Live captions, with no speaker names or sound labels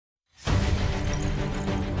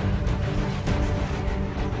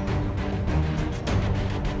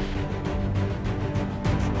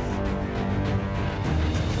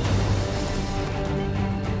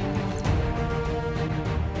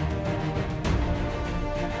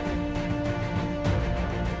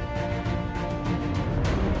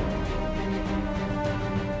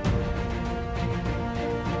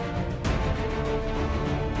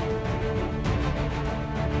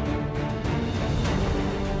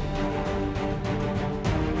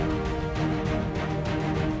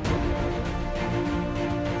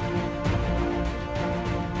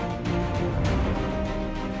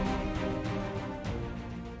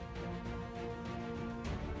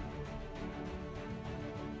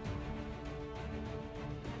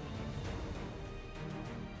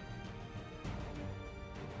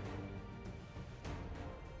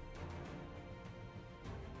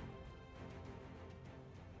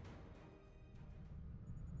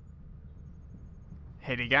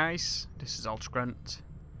Hey guys, this is Ultragrunt.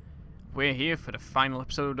 We're here for the final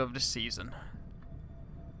episode of the season.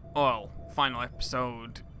 Well, final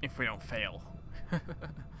episode if we don't fail.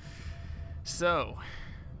 So,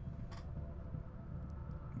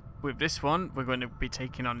 with this one, we're going to be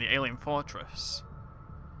taking on the alien fortress.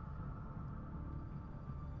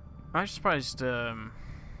 I'm surprised there's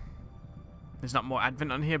not more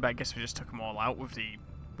Advent on here, but I guess we just took them all out with the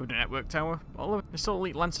network tower. Although there's still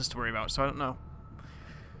elite lancers to worry about, so I don't know.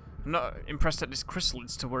 I'm not impressed that there's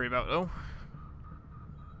chrysalids to worry about though.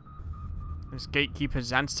 There's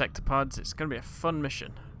gatekeepers and sectopods. It's going to be a fun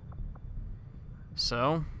mission.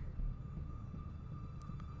 So,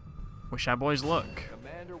 wish our boys luck.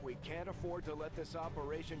 Commander, we can't afford to let this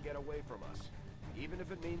operation get away from us. Even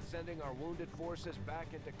if it means sending our wounded forces back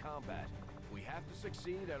into combat, we have to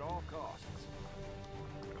succeed at all costs.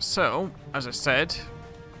 So, as I said,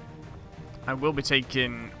 I will be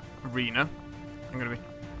taking Rena. I'm going to be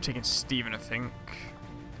taking Steven, I think.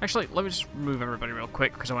 Actually, let me just remove everybody real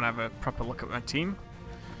quick because I want to have a proper look at my team.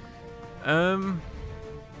 I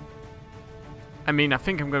mean, I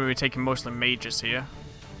think I'm going to be taking mostly mages here.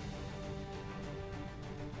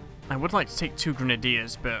 I would like to take 2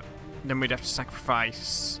 grenadiers, but then we'd have to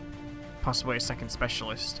sacrifice possibly a second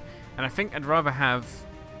specialist. And I think I'd rather have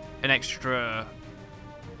an extra,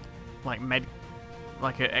 like an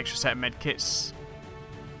extra set of med kits.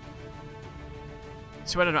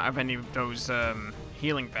 So I don't have any of those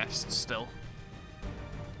healing vests still.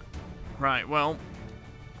 Right, well,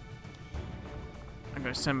 I'm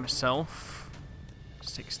going to send myself.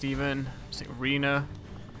 Let's take Steven. Let's take Rena.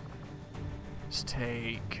 Let's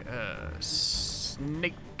take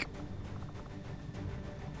Snake.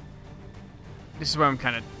 This is where I'm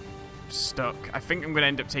kind of stuck. I think I'm going to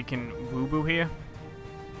end up taking Woo-Boo here.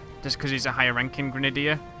 Just because he's a higher ranking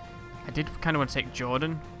grenadier. I did kind of want to take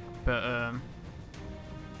Jordan, but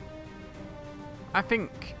I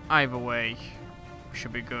think either way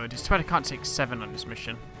should be good. It's too bad I can't take 7 on this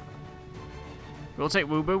mission. We'll take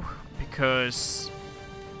Woo-Boo because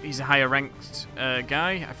he's a higher ranked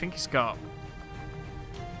guy. I think he's got...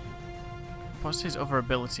 What's his other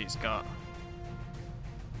ability he's got?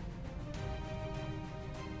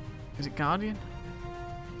 Is it Guardian?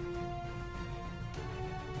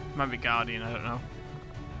 Might be Guardian, I don't know.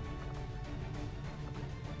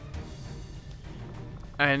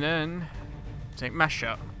 And then take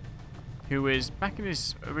Mashup, who is back in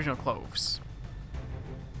his original clothes.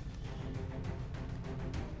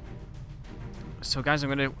 So guys, I'm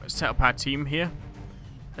going to set up our team here,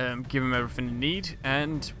 give him everything they need,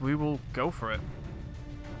 and we will go for it.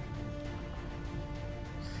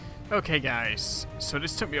 Okay guys, so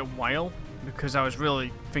this took me a while because I was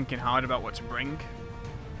really thinking hard about what to bring.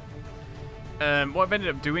 What I've ended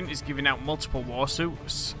up doing is giving out multiple war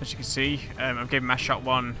suits. As you can see, I've given Mashup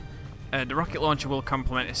one. The rocket launcher will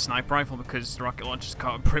complement his sniper rifle because the rocket launcher's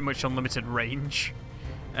got pretty much unlimited range.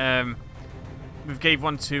 We've gave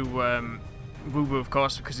one to Woo-Boo, of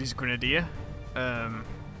course, because he's a grenadier.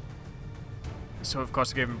 So of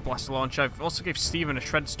course I gave him a blaster launcher. I've also gave Steven a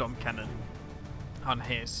shredstorm cannon on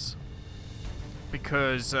his.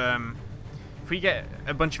 Because if we get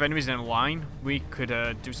a bunch of enemies in a line, we could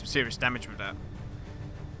do some serious damage with that.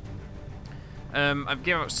 I've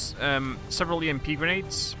given out several EMP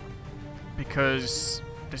grenades because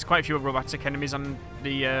there's quite a few robotic enemies on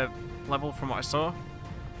the level from what I saw,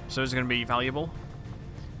 so those are going to be valuable.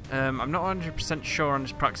 I'm not 100% sure on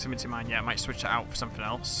this proximity mine yet. I might switch it out for something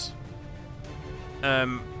else.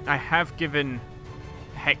 I have given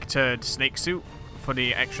Hector the snake suit for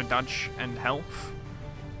the extra dodge and health.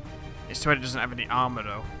 It's too bad it doesn't have any armor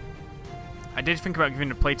though. I did think about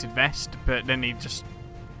giving a plated vest, but then he just,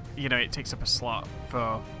 you know, it takes up a slot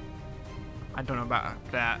for... I don't know about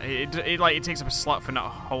that. It takes up a slot for not a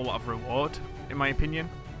whole lot of reward, in my opinion.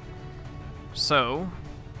 So,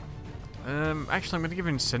 actually, I'm gonna give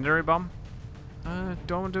an incendiary bomb. Do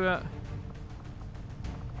I want to do that?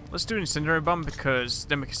 Let's do an incendiary bomb because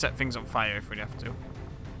then we can set things on fire if we have to.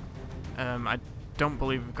 I don't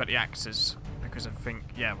believe we've got the axes because I think,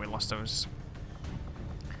 yeah, we lost those.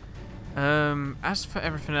 As for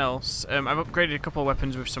everything else, I've upgraded a couple of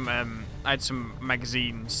weapons with some, I had some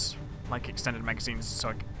magazines, like extended magazines, so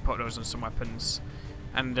I could put those on some weapons.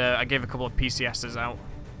 And I gave a couple of PCSs out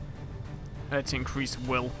to increase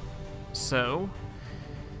will. So,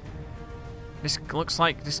 this looks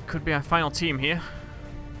like this could be our final team here.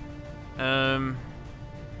 I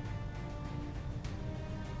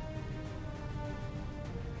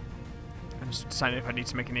just decided if I need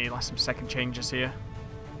to make any last second changes here.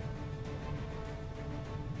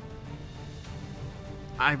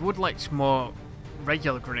 I would like more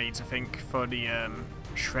regular grenades, I think, for the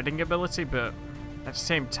shredding ability, but at the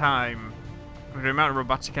same time, with the amount of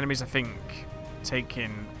robotic enemies, I think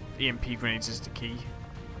taking EMP grenades is the key.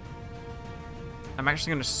 I'm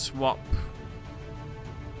actually going to swap...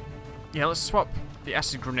 Yeah, let's swap the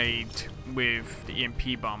acid grenade with the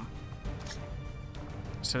EMP bomb.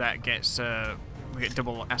 So that gets... we get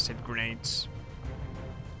double acid grenades.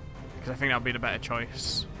 Because I think that'll be the better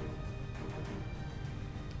choice.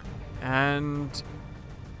 And...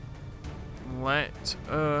 let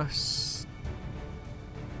us...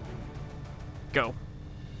 go.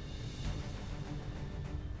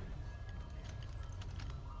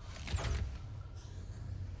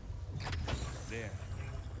 There.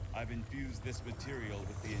 I've infused this material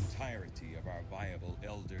with the entirety of our viable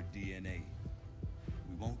Elder DNA.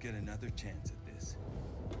 We won't get another chance at this.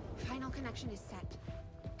 Final connection is set.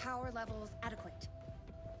 Power levels adequate.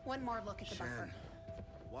 One more look at the buffer.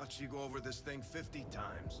 Watch you go over this thing 50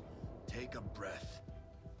 times. Take a breath.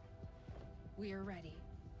 We're ready.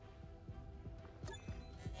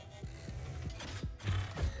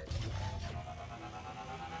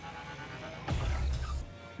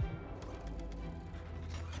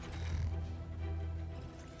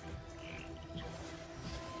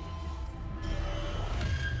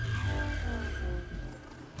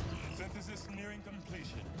 Synthesis nearing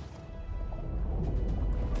completion.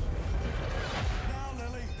 Now,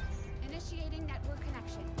 Lily! Initiating network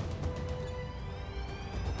connection.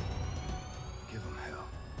 Give him hell.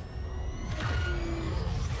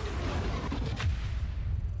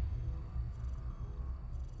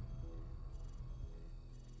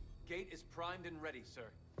 Gate is primed and ready, sir.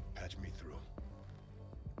 Patch me through.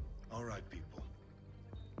 All right, people.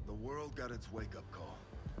 The world got its wake-up call.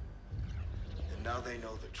 And now they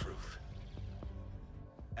know the truth.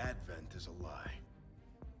 Advent is a lie.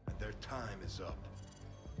 And their time is up.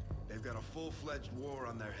 They've got a full-fledged war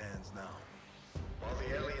on their hands now. While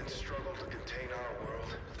the aliens struggle to contain our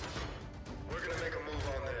world, we're gonna make a move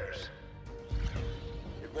on theirs.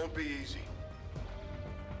 It won't be easy.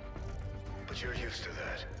 But you're used to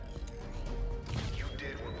that. You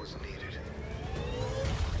did what was needed.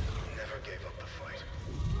 Never gave up the fight.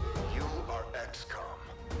 You are XCOM.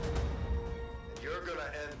 And you're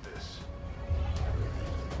gonna end this.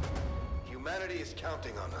 Humanity is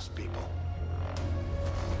counting on us, people.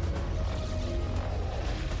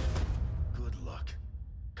 Good luck,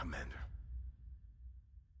 Commander.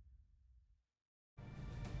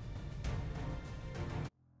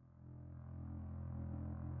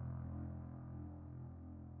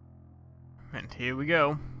 And here we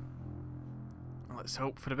go. Let's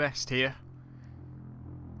hope for the best here.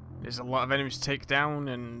 There's a lot of enemies to take down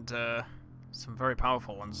and some very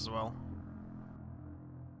powerful ones as well.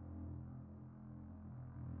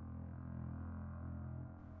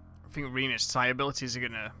 I think Rena's psi abilities are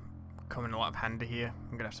going to come in a lot of handy here.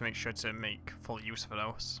 I'm going to have to make sure to make full use of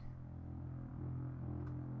those.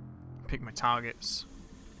 Pick my targets.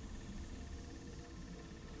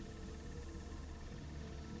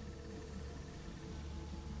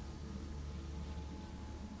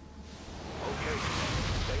 Okay,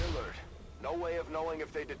 stay alert. No way of knowing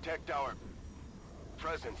if they detect our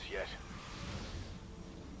presence yet.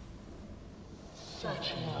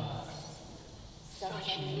 Such loss,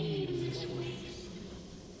 such needless waste.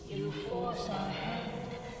 You force our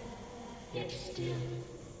hand, yet still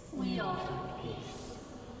we offer peace.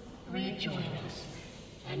 Rejoin us,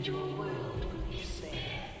 and your world will be spared.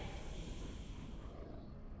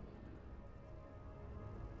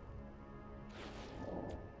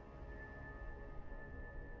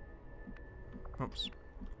 Oops.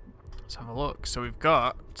 Let's have a look. So we've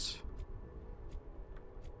got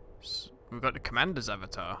the commander's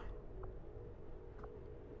avatar.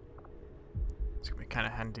 It's gonna be kind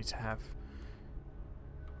of handy to have.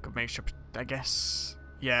 Could make sure, I guess.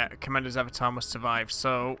 Yeah, commander's avatar must survive.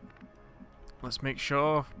 So let's make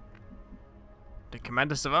sure the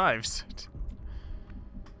commander survives.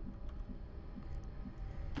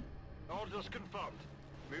 Orders confirmed.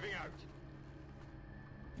 Moving out.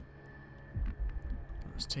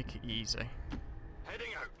 Let's take it easy.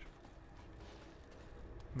 Heading out.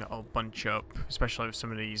 Not all bunch up, especially with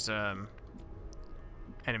some of these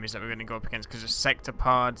enemies that we're going to go up against, because there's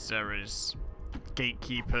sectopods, there is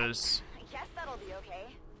gatekeepers. I guess that'll be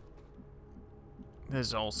okay.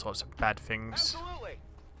 There's all sorts of bad things. Absolutely.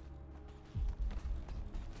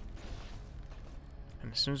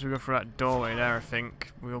 And as soon as we go through that doorway there, I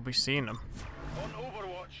think we'll be seeing them. On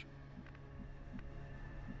Overwatch.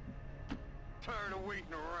 Tired of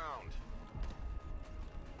waiting around.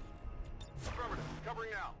 Affirmative.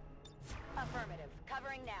 Covering now. Affirmative.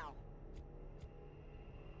 Covering now.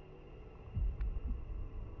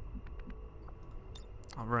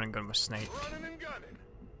 I'll run and gun with Snake. Running and gunning.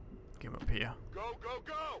 Get him up here. Go, go,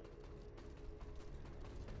 go!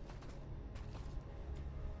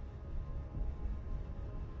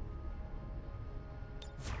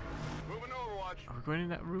 Moving Overwatch. Are we going in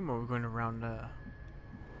that room or are we going around there?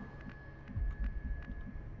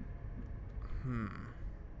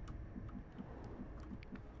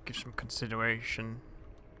 Give some consideration.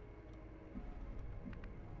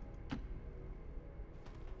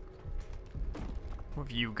 What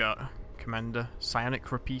have you got, Commander?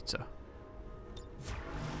 Psionic Repeater.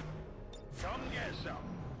 Come get some.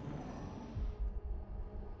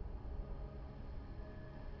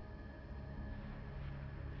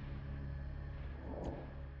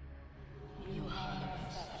 You harbor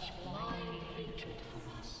such blind hatred for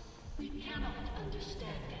us. We cannot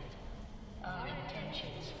understand it. Our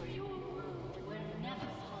intentions for your world were never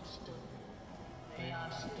hostile. They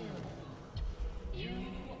are still not. You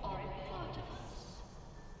are a part of us.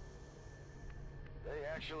 They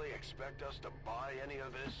actually expect us to buy any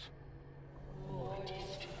of this? More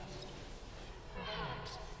distrust.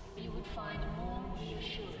 Perhaps you would find more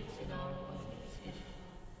reassurance in our words if...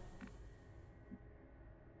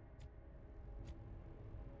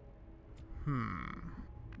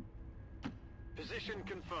 Position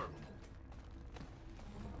confirmed.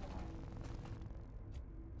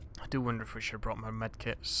 I do wonder if we should have brought my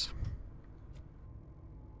medkits.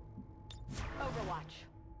 Overwatch.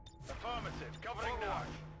 Affirmative. Covering now.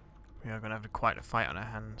 We are going to have quite a fight on our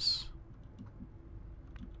hands.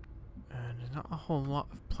 And there's not a whole lot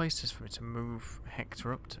of places for me to move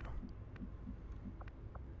Hector up to.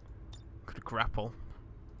 Could grapple.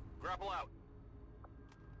 Grapple out.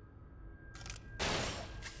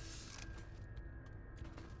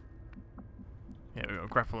 Yeah, we'll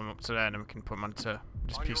grapple him up to there and then we can put him onto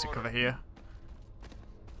this On piece of your cover order. here.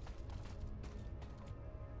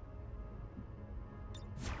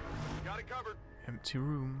 Got it covered. Empty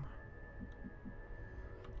room.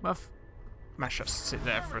 Well, Mash has to sit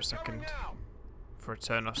there for a second for a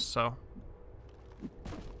turn or so.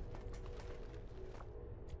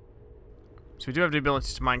 So we do have the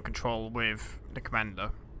ability to mind control with the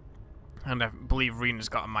commander. And I believe Rena's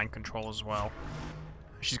got a mind control as well.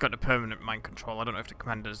 She's got the permanent mind control. I don't know if the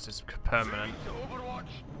commander's is permanent.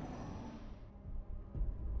 Overwatch.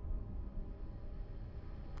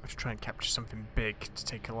 I have to try and capture something big to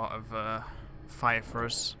take a lot of fire for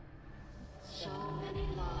us. So many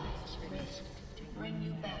lives risked to bring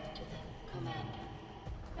you back to them, Commander.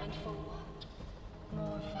 And for what?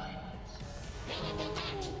 More violence.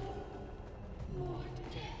 More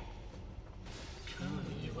death.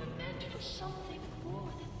 Truly, you were meant for something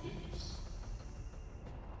more than this.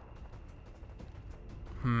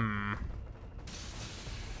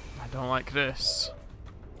 I don't like this.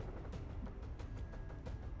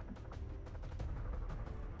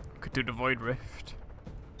 Could do the Void Rift.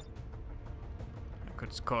 It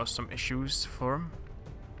could cause some issues for him.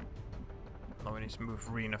 Although we need to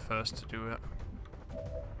move Rena first to do it.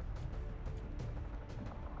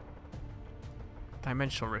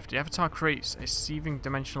 Dimensional Rift. The Avatar creates a seething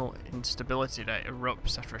dimensional instability that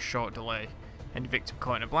erupts after a short delay. Any victim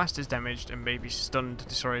caught in a blast is damaged and may be stunned,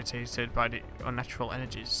 disorientated by the unnatural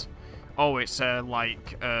energies. Oh, it's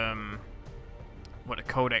like what the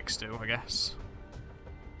codex do, I guess.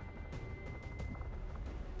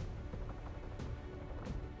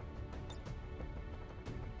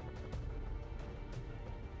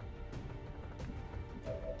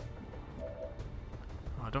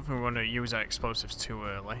 I don't think we want to use our explosives too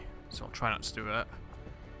early, so I'll try not to do that.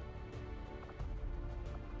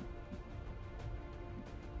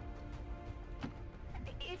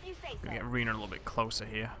 If you say so. Gonna get Rena a little bit closer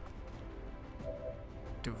here.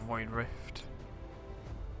 Do Void Rift.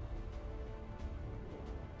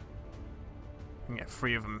 We can get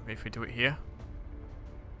 3 of them if we do it here.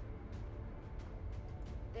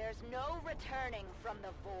 There's no returning from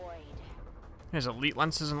the void. There's elite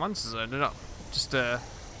lancers and lancers there, they're not just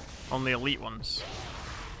only elite ones.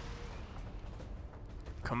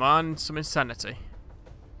 Come on, some insanity.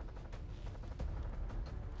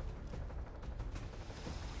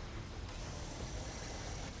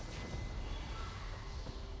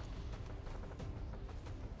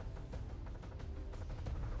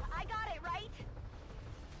 I got it, right?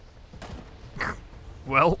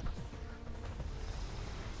 Well.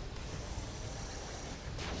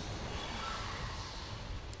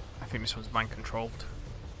 I think this one's mind controlled.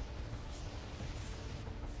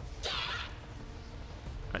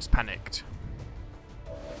 It's panicked.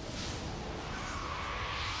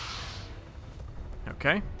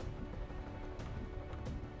 Okay.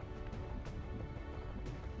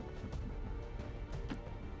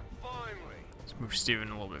 Finally. Let's Move Steven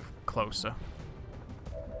a little bit closer.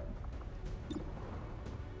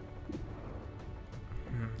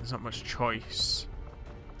 There's not much choice.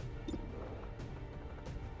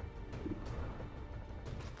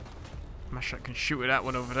 Mashot can shoot at that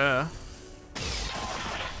one over there.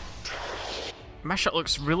 Mashot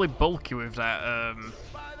looks really bulky with that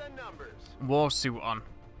war suit on.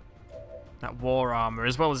 That war armor,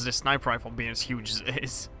 as well as this sniper rifle being as huge as it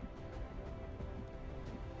is.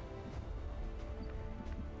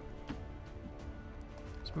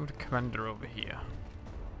 Let's move the commander over here.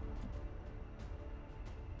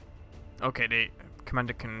 Okay, the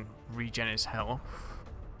commander can regen his health.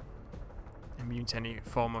 Immune to any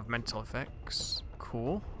form of mental effects.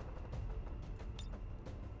 Cool.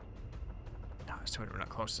 No, it's too bad we're not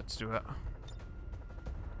close to do it.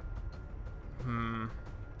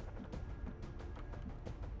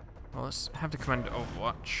 Well, let's have the commander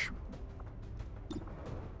overwatch.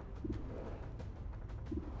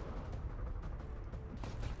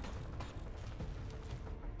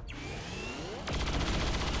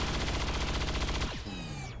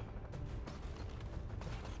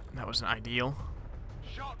 That wasn't ideal.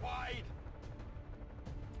 Shot wide.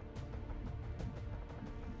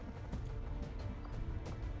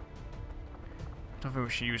 Don't think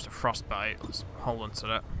we should use the frostbite. Let's hold on to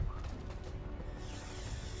that.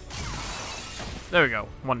 There we go.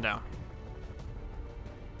 One down.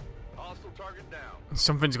 Hostile target down.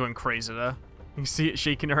 Something's going crazy there. You can see it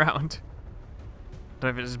shaking around. Don't know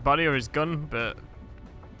if it's his body or his gun, but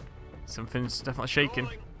something's definitely shaking.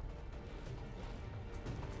 Rolling.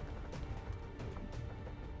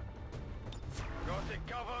 Got it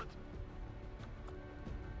covered.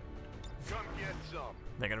 Come get some.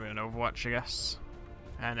 They're going to be an overwatch, I guess.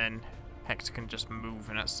 And then Hector can just move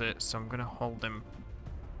and that's it. So I'm going to hold him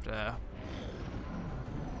there.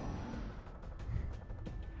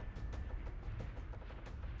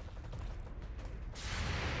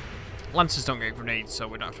 Lancers don't get grenades, so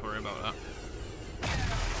we don't have to worry about that.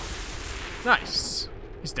 Nice.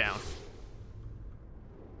 He's down.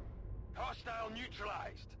 Hostile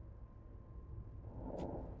neutralized.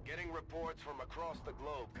 Getting reports from across the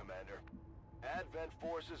globe, Commander. Advent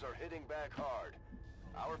forces are hitting back hard.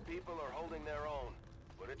 Our people are holding their own,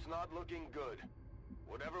 but it's not looking good.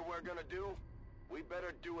 Whatever we're gonna do, we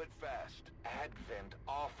better do it fast. Advent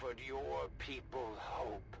offered your people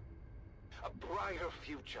hope. A brighter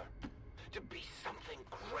future. To be something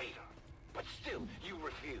greater. But still, you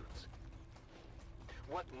refuse.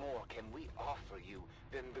 What more can we offer you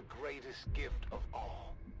than the greatest gift of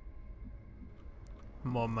all?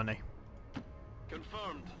 More money.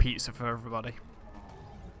 Confirmed. Pizza for everybody.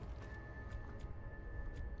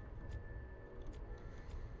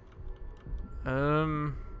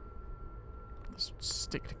 Let's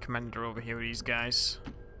stick the commander over here with these guys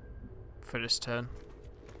for this turn.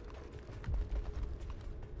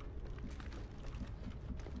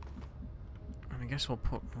 And I guess we'll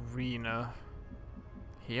put Rena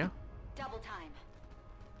here. Double time.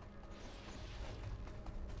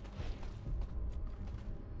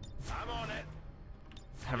 I'm on it.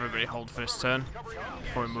 Have everybody hold for this turn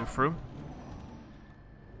before we move through.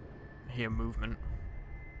 Here, movement.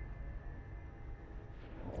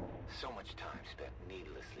 So much time spent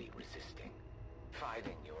needlessly resisting,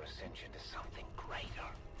 fighting your ascension to something greater.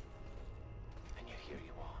 And yet here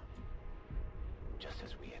you are, just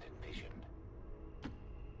as we had envisioned.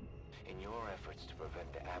 In your efforts to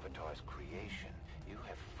prevent the Avatar's creation, you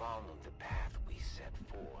have followed the path we set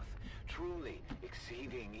forth, truly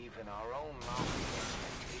exceeding even our own lofty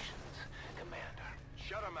expectations, Commander.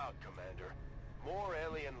 Shut him out, Commander. More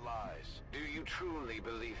alien lies. Do you truly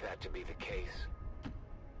believe that to be the case?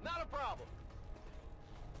 Not a problem.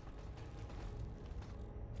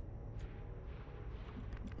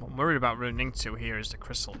 What I'm worried about running into here is the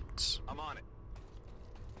chrysalids. I'm on it.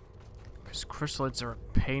 Because chrysalids are a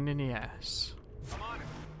pain in the ass. I'm on it.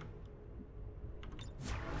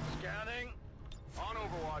 Scanning. On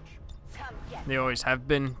Overwatch. Come get They always have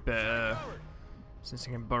been, but since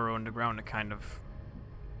they can burrow underground, they're kind of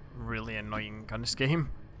really annoying on this game.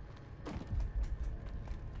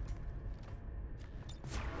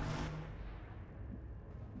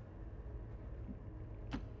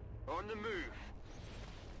 On the move.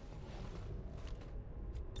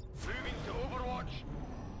 Moving to Overwatch.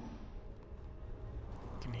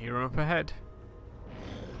 Can hear them up ahead.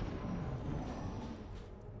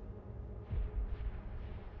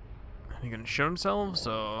 Are they going to show themselves,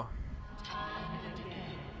 or...? Time and again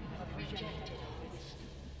you have rejected our wisdom,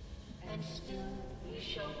 and still we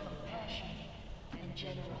show compassion and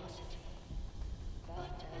generosity.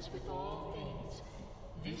 But as with all things,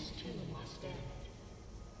 this too must end.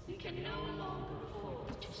 We can no longer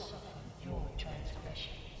afford to suffer your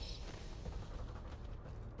transgressions.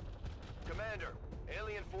 Commander,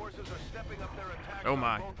 alien forces are stepping up their attacks Oh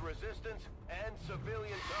my. on both resistance and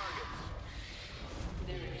civilian targets.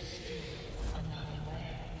 There is still another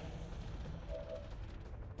way.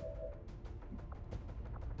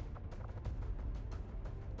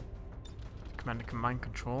 Commander can mind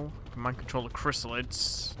control. Can mind control the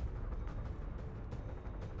chrysalids.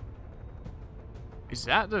 Is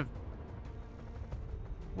that the...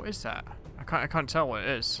 What is that? I can't tell what it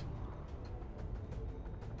is.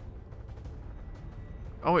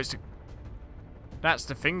 Oh, it's the... That's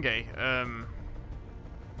the thingy.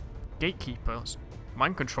 Gatekeeper. Let's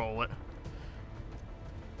mind control it.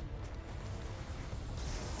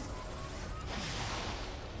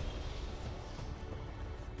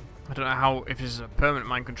 I don't know how, if this is a permanent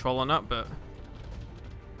mind control or not, but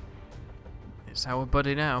it's our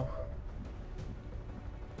buddy now.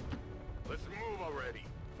 Let's move already.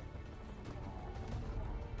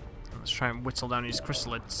 Let's try and whittle down these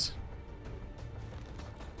chrysalids.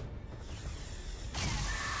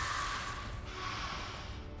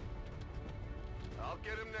 I'll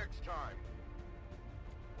get him next time.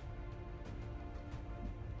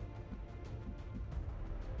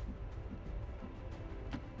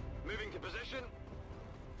 Moving to position.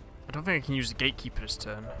 I don't think I can use the gatekeeper this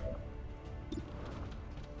turn.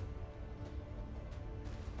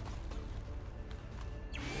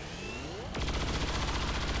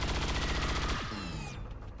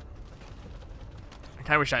 I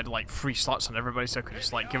kinda wish I had like 3 slots on everybody so I could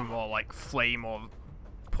just like give them all like flame or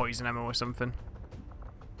poison ammo or something.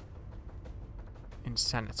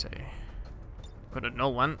 Insanity. Put a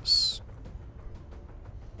null lance.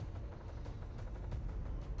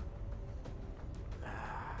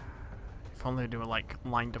 If only they were like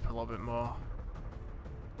lined up a little bit more.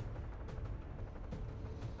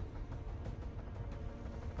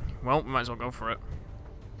 Well, we might as well go for it.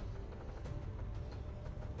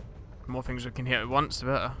 The more things we can hit at once, the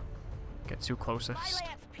better. Get too closest. My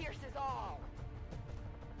lance pierces all.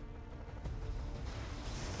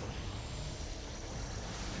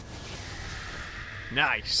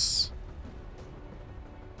 Nice.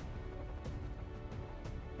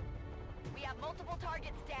 We have multiple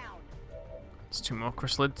targets down. There's 2 more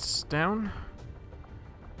chrysalids down.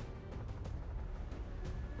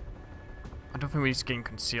 I don't think we need to gain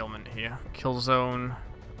concealment here. Kill zone.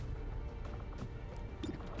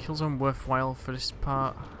 Kill zone worthwhile for this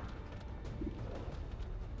part.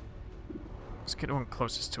 Let's get the one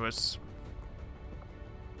closest to us.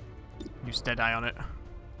 Use Deadeye on it.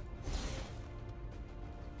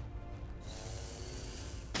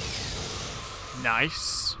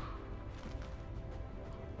 Nice.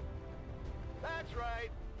 That's right.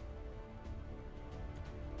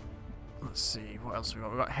 Let's see, what else we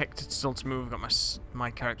got? We got Hector still to move. We got my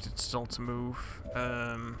character still to move.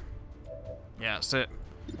 Yeah, that's it.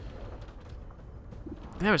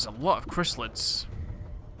 There is a lot of chrysalids.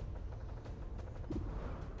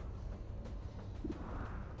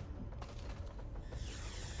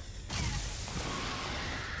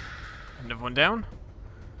 Another one down.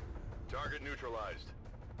 Target neutralized.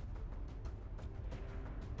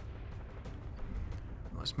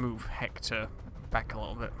 Let's move Hector back a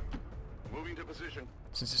little bit, Moving to position.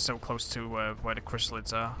 since it's so close to where the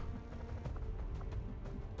chrysalids are.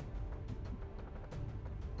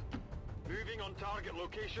 Moving on target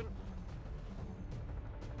location.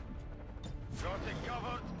 Got it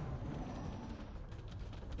covered.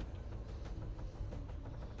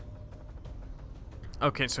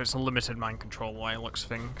 Okay, so it's a limited mind control while it looks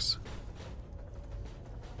things.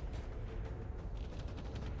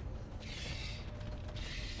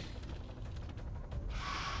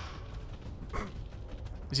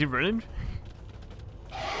 Is he running?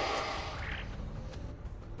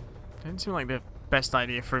 Didn't seem like the best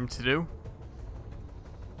idea for him to do.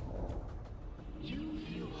 You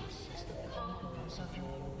view us as the conquerors of your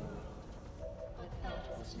world, but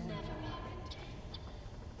that was never our intent.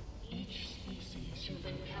 Each species you've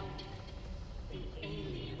encountered, the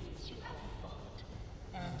aliens you have fought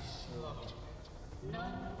and slaughtered,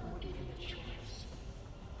 none were given a choice.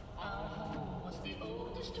 Our home was the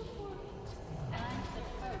oldest of worlds and the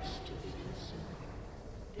first to be consumed.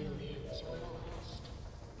 Billions were lost.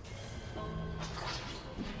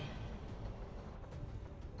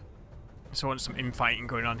 So I want some infighting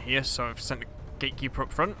going on here, so I've sent the gatekeeper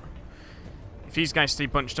up front. If these guys stay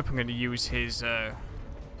bunched up, I'm going to use his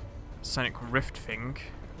Sonic Rift thing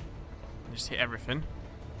and just hit everything.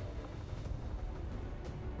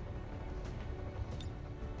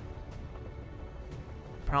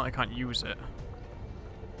 Apparently I can't use it.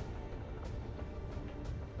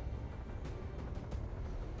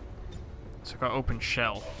 So I've got open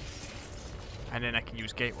shell. And then I can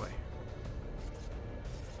use gateway.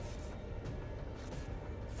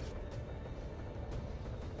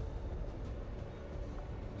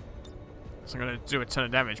 So I'm going to do a ton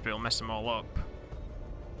of damage, but it'll mess them all up.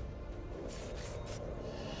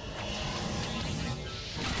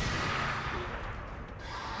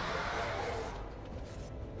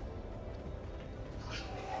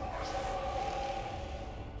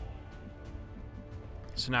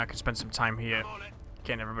 So now I can spend some time here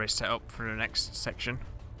getting everybody set up for the next section.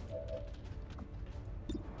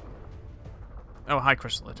 Oh, hi,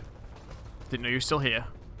 Chrysalid. Didn't know you were still here.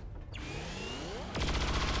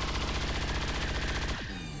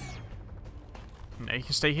 Now you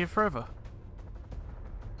can stay here forever.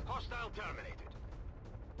 Hostile terminated.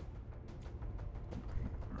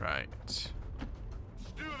 Right. Let's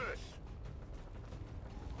do this.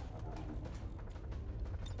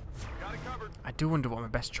 Got it covered. I do wonder what my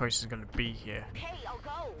best choice is going to be here. Okay, I'll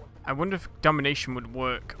go. I wonder if domination would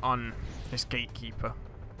work on this gatekeeper.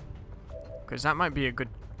 Because that might be a good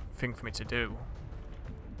thing for me to do.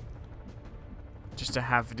 Just to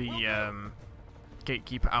have the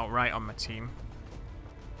gatekeeper outright on my team.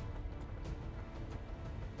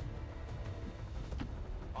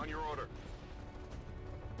 On your order.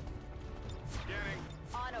 Scanning.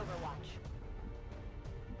 On Overwatch.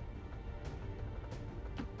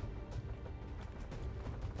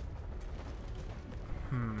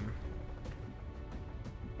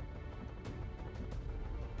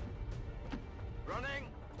 Running.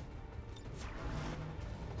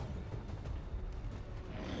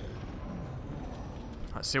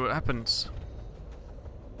 Let's see what happens.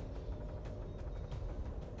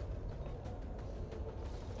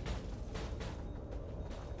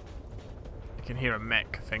 I can hear a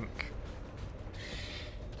mech, I think.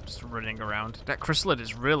 Just running around. That Chrysalid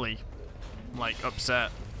is really, like,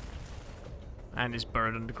 upset. And is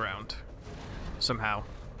buried underground. Somehow.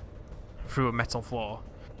 Through a metal floor.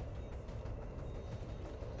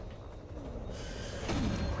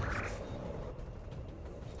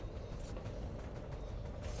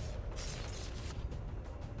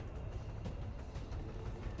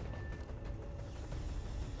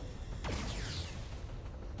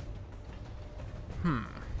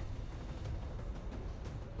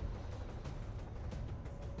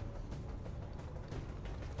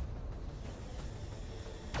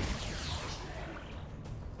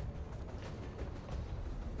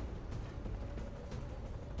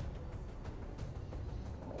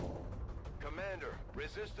 Commander,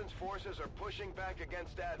 Resistance forces are pushing back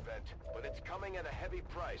against Advent, but it's coming at a heavy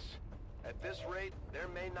price. At this rate, there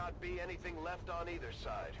may not be anything left on either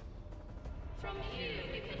side. From here,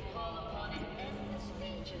 we can call upon an endless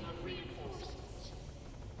legion of reinforcements.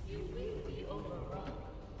 You will be overrun.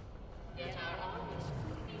 Yet our armies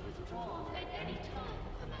could be withdrawn at any time,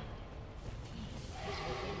 Commander. Peace is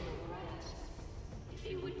within your grasp. If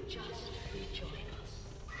you would just rejoin us.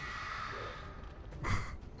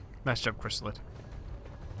 Nice job, Chrysalid.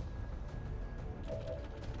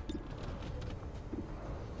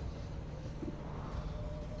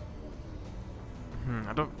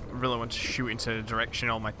 I don't really want to shoot into the direction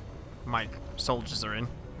all my soldiers are in.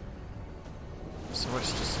 So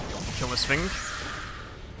let's just kill this thing.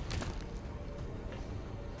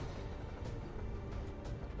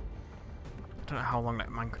 I don't know how long that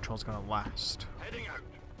mind control is going to last. Heading out.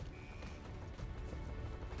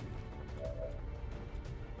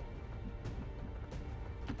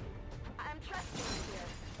 I'm trusting you here.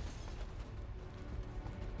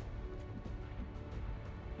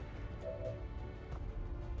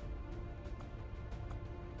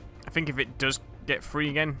 I think if it does get free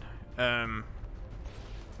again, the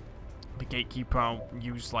gatekeeper, I'll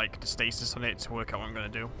use like the stasis on it to work out what I'm going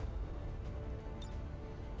to do.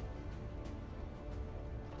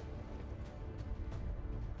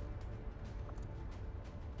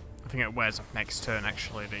 I think it wears off next turn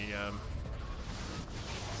actually,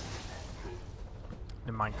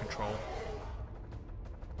 the mind control.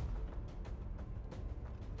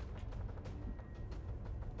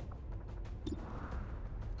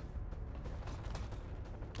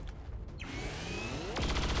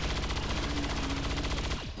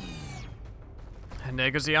 And there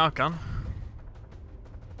goes the Archon.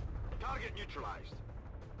 Target neutralized.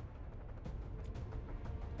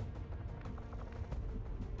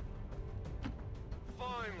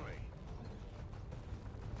 Finally.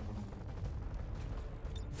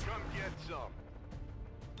 Come get some.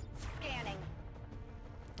 Scanning.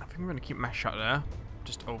 I think I'm going to keep my shot there.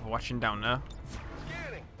 Just overwatching down there.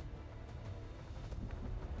 Scanning.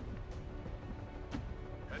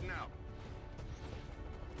 Heading out.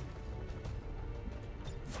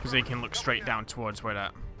 Because he can look straight down towards where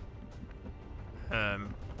that,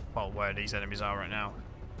 well, where these enemies are right now.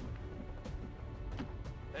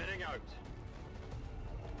 Heading out.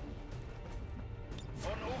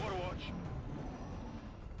 On Overwatch.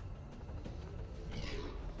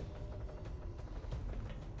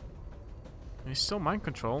 He's still mind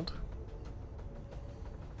controlled.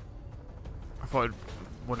 I thought it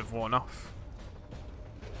would have worn off.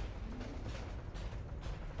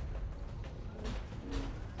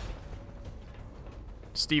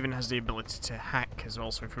 Steven has the ability to hack as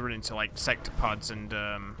well, so if we run into like sector pods and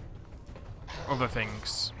other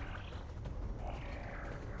things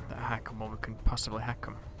that hack them, or we can possibly hack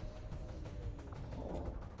them.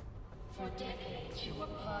 For decades, you were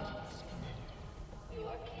part of this commander. You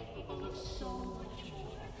are capable of so much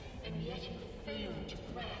more, and yet you fail to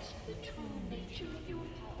grasp the true nature of your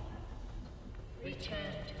power.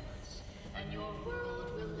 Return to us, and your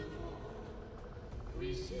world will live on.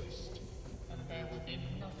 Resist, and there will be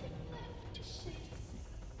nothing left to save.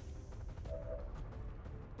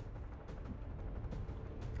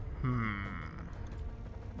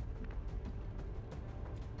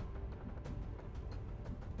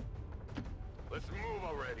 Let's move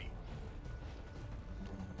already.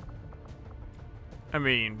 I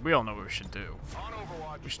mean, we all know what we should do. On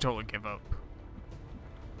Overwatch. We should totally give up.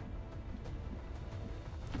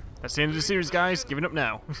 That's the end of the series, guys. Giving up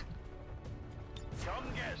now. Come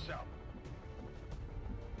get some.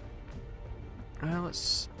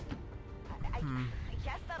 Let's... I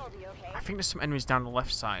guess that'll be okay. I think there's some enemies down the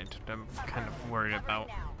left side that I'm kind of worried Cover about.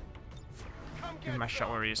 now. Come Give my shot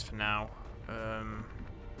where he is for now.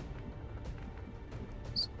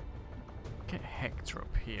 Let's get Hector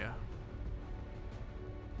up here.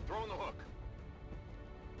 Throwing the hook.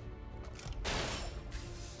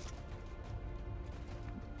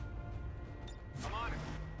 I'm on it.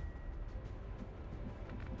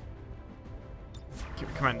 Keep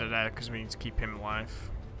the commander there because we need to keep him alive.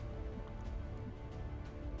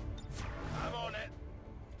 I'm on it.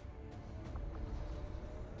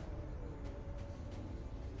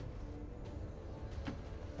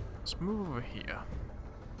 Let's move over here.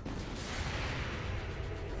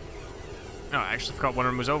 Oh, I actually forgot one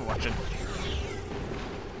of them was overwatching.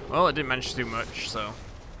 Well, it didn't manage to do much, so...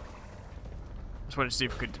 Just wanted to see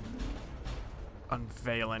if we could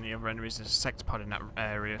unveil any other enemies. There's a sector pod in that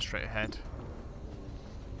area straight ahead.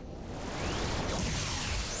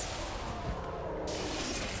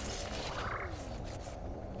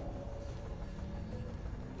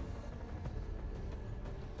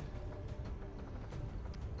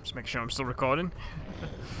 Just make sure I'm still recording.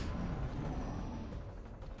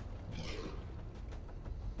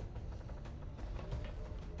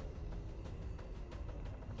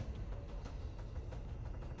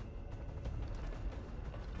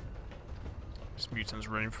 This mutant's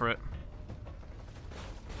running for it.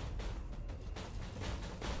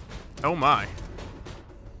 Oh my.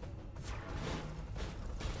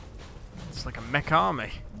 It's like a mech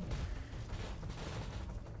army.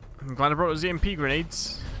 I'm glad I brought those EMP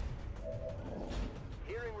grenades.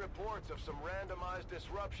 Hearing reports of some randomized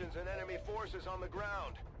disruptions in enemy forces on the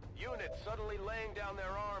ground. Units suddenly laying down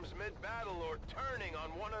their arms mid-battle or turning on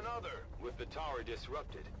one another. With the tower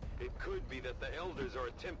disrupted, it could be that the Elders are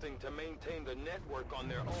attempting to maintain the network on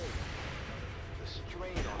their own. The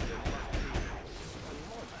strain on them must be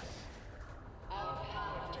enormous. Our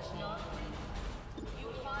power does not wane.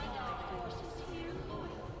 You'll find our forces here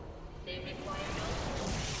loyal. They require no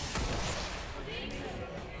force. They know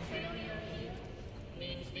failure here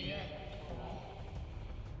means the end for all.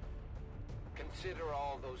 Consider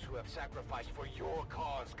all those who have sacrificed for your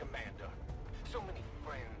cause, Commander. So many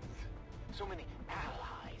friends, so many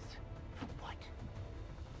allies. For what?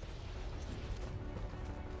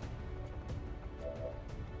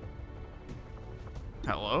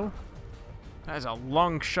 Hello? That is a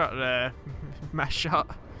long shot there. Mass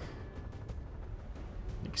shot.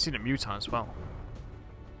 You can see the mutant as well.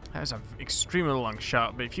 That is an extremely long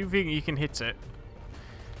shot, but if you think you can hit it...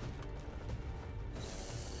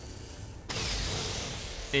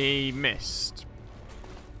 He missed.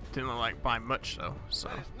 Didn't look like by much though, so...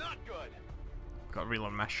 That is not good. Got a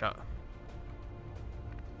reload mass shot.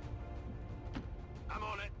 I'm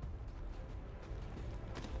on it.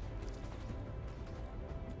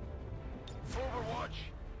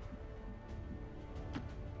 Overwatch.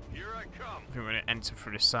 Here I come. I think we're going to enter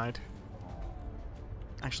through this side.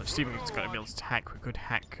 Actually, Steven's got to be able to hack. We could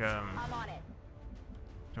hack I'm on it.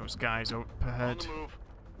 those guys up On ahead. the move.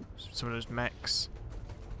 Some of those mechs.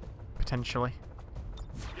 Potentially.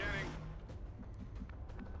 Scanning.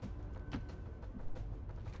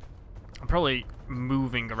 I'm probably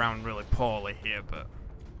moving around really poorly here, but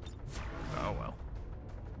Oh well.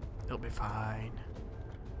 It'll be fine.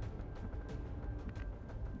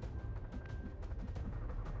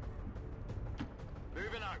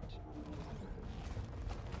 Moving out.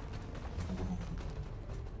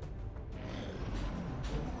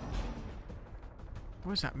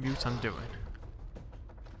 What is that mutant doing?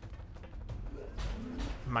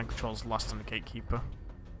 Mind control's lost on the gatekeeper.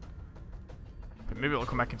 But maybe it'll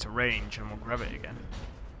come back into range and we'll grab it again.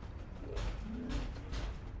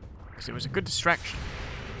 Because it was a good distraction.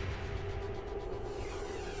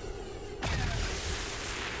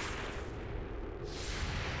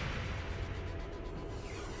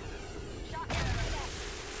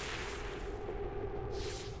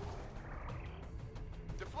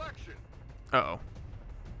 Deflection. Uh-oh.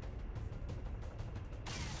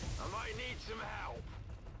 I might need some help.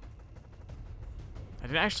 I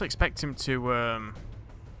didn't actually expect him to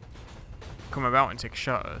come about and take a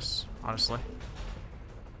shot at us, honestly.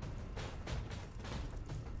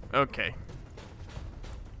 Okay.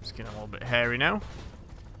 It's getting a little bit hairy now.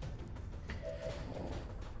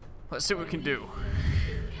 Let's see what we can do.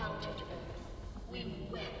 Encountered Earth. We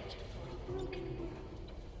wept for a broken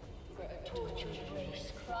world, for a tortured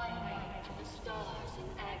race crying out to the stars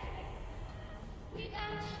in agony. We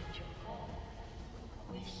answered your call.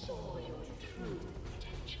 We saw your true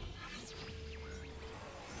potential.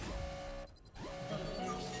 The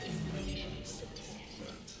first invasion was a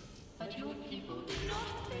test, but your people did not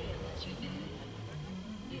fail as you did.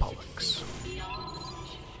 You Bollocks. succeeded beyond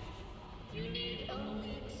measure. You need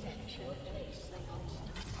only accept your place amongst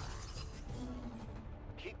us.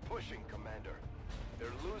 Keep pushing, Commander.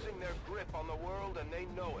 They're losing their grip on the world and they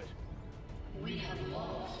know it. We have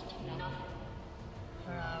lost nothing,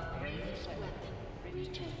 for our greatest weapon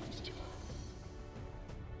returns to us.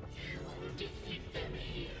 You will defeat them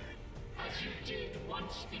here, as you did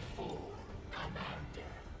once before, Commander.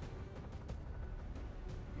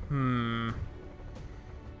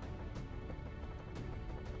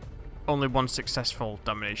 Only one successful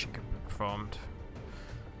domination can be performed.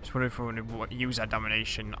 Just wondering if we want to use our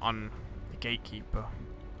domination on the gatekeeper.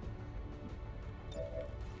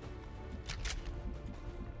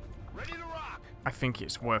 Ready to rock! I think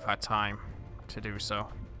it's worth our time to do so.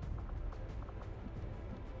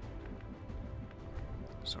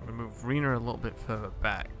 So I'm going to move Rena a little bit further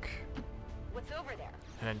back What's over there?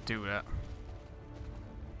 and then do that.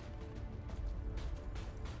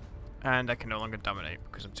 And I can no longer dominate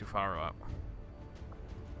because I'm too far up.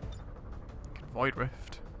 I can avoid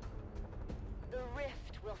rift. The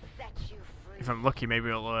rift will set you free. If I'm lucky, maybe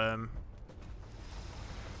it'll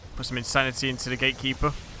put some insanity into the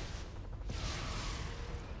gatekeeper.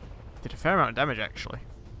 Did a fair amount of damage actually.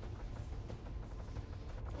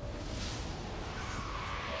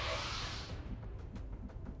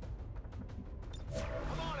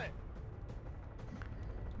 I'm on it!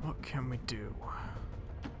 What can we do?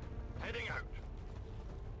 Heading out.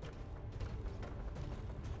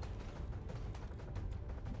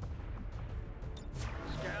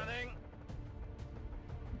 Scanning.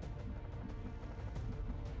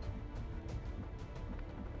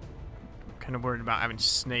 Kind of worried about having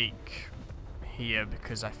Snake here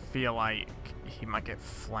because I feel like he might get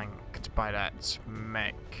flanked by that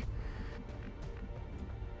mech.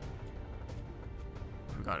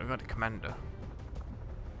 We've got a commander.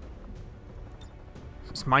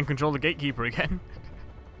 Let's mind control the gatekeeper again.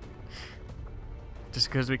 Just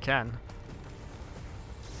because we can.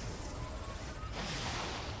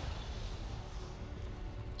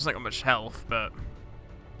 It's not got much health, but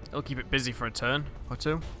it'll keep it busy for a turn or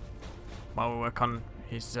two while we work on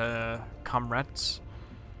his comrades.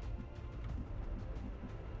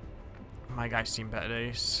 My guy's seen better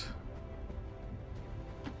days.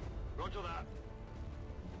 Roger that.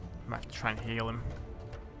 Might have to try and heal him.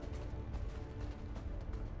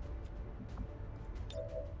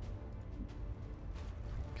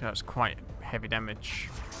 That's quite heavy damage.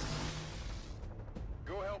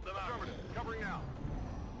 Go help them out. Covering now.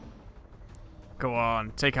 Go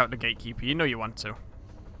on, take out the gatekeeper. You know you want to.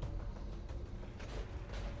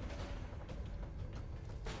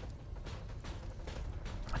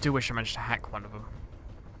 I do wish I managed to hack one of them.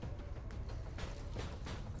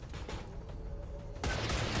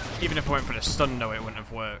 Even if I went for the stun, though, it wouldn't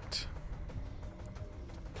have worked.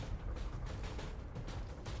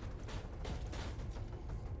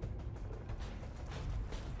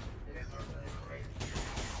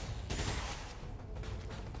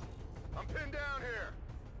 I'm pinned down here.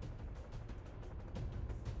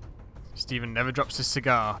 Steven never drops his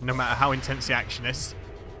cigar, no matter how intense the action is.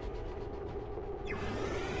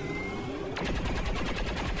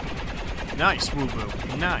 Nice,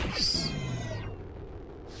 Woo-Boo. Nice.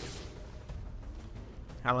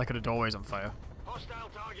 I like it, the doorway's on fire. Hostile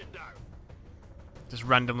target down. Just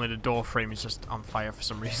randomly the door frame is just on fire for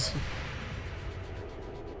some reason.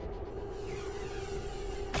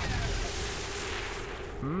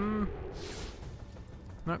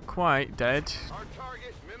 Not quite dead. Our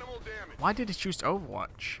target, minimal damage. Why did he choose to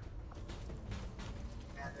Overwatch?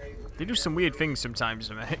 They do some weird things sometimes,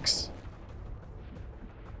 the mechs.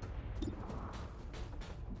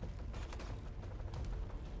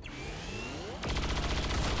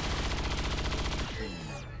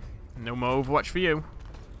 No more Overwatch for you.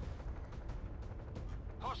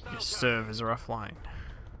 Your servers are offline.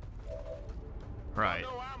 Right.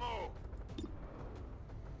 No ammo.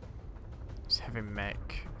 This heavy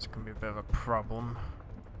mech is going to be a bit of a problem.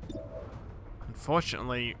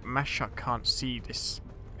 Unfortunately, Mashshot can't see this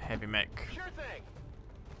heavy mech Sure thing.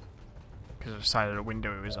 because of the side of the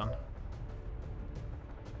window he was on.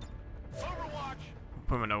 Overwatch.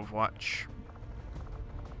 Put him in Overwatch.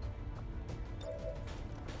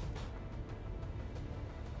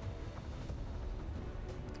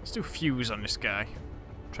 Let's do fuse on this guy.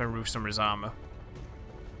 Try and remove some of his armor.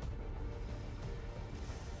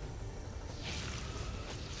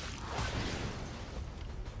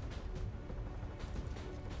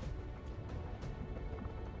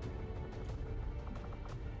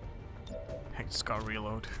 Heck, just gotta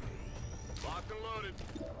reload. Locked and loaded.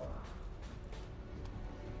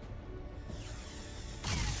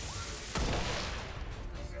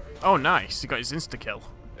 Oh, nice. He got his insta-kill.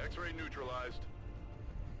 X-ray neutralized.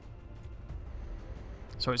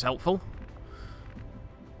 So it's helpful.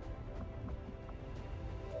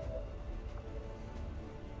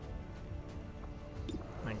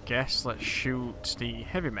 I guess let's shoot the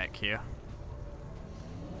heavy mech here.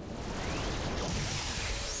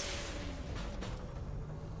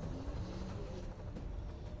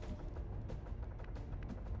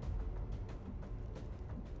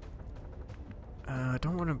 I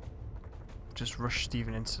don't want to just rush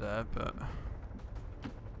Steven into there, but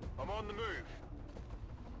I'm on the move.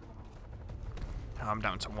 I'm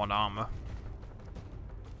down to 1 armor.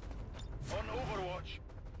 On Overwatch.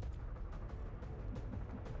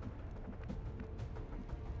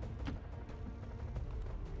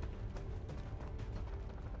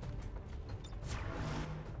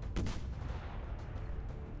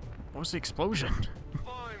 What was the explosion?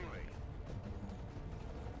 Finally.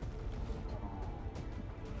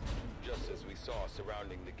 Just as we saw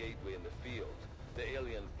surrounding the gateway in the field, the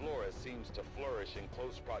alien flora seems to flourish in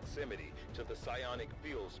close proximity to the psionic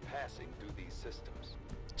fields passing through these systems.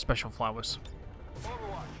 Special flowers.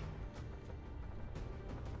 Overwatch.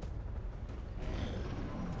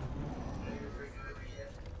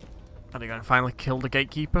 Are they going to finally kill the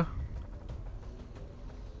gatekeeper?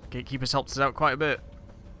 Gatekeeper's helped us out quite a bit.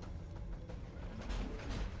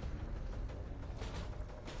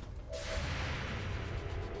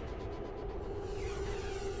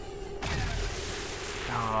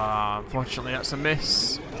 Ah, unfortunately that's a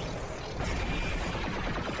miss.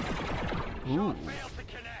 Ooh. Failed to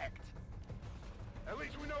connect. At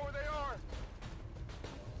least we know where they are.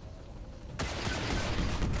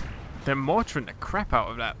 They're mortaring the crap out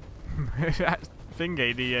of that, that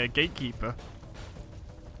thingy, the gatekeeper.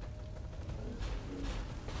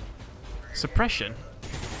 Suppression?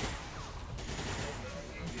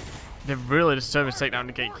 They're really determined to take down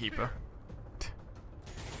the gatekeeper.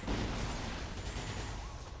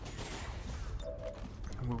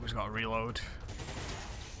 Woo's got to reload.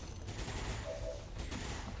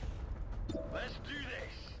 Let's do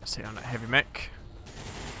this. Let's take down that heavy mech.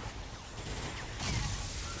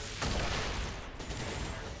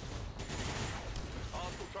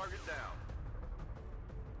 Hostile target down.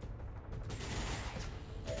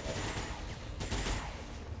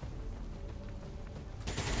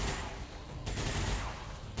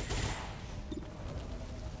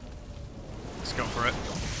 Let's go for it.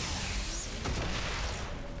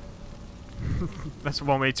 That's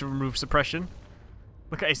one way to remove suppression.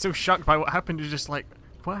 Look at it, he's so shocked by what happened, he's just like,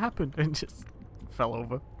 what happened? And just fell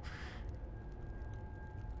over.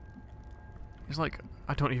 He's like,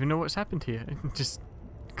 I don't even know what's happened here. And just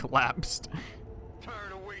collapsed.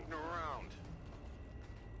 Tired of waiting around.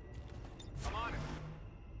 I'm on it.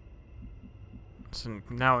 So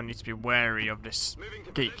now I need to be wary of this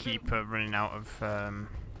gatekeeper running out of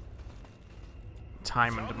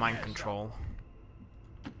time under mind control.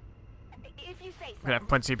 If you say We're gonna have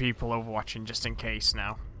plenty of people overwatching just in case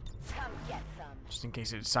now. come get some. Just in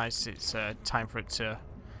case it decides it's time for it to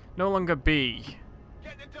no longer be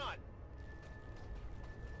Getting it done.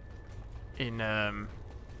 in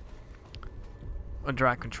under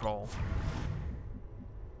our control.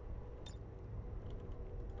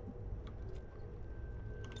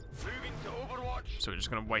 so we're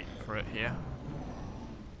just going to wait for it here.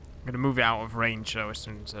 I'm going to move it out of range though as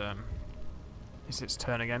soon as it's its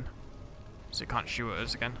turn again, so it can't shoot at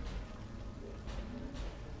us again.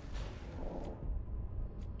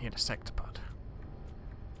 Hit a sectopod.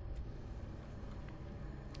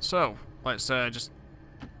 So, let's just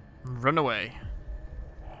run away.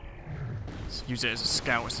 Let's use it as a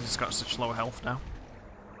scout since it's got such low health now.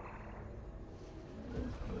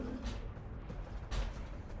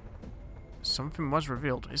 Something was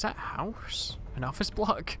revealed. Is that a house? An office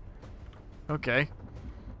block? Okay.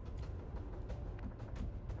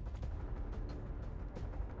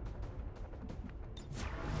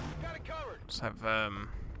 Got it covered. Let's have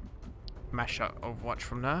mash out Overwatch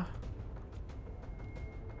from there.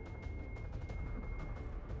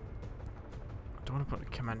 I don't want to put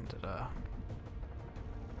the commander there.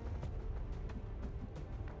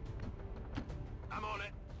 I'm on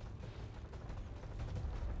it.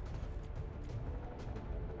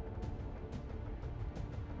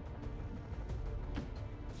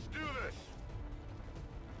 Let's do this.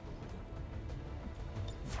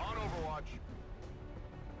 On Overwatch.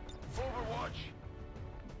 Overwatch.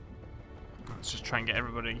 Let's just try and get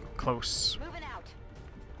everybody close. Moving out.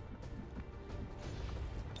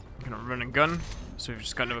 I'm gonna run and gun. So we've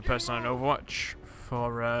just got another person on Overwatch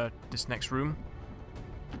for this next room.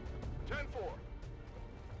 10-4.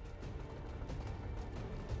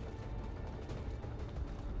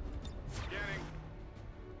 Scanning.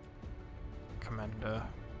 Commander.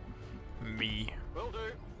 Me. Will do.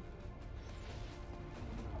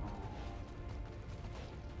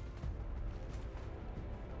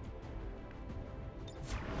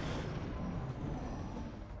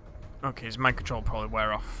 Okay, his mind control will probably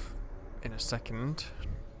wear off in a second.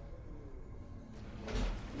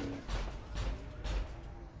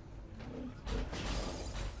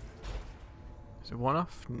 Is it one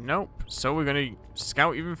off? Nope. So we're going to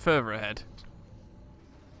scout even further ahead.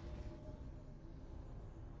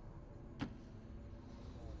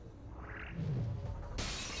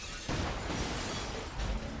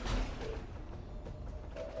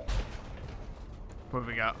 What have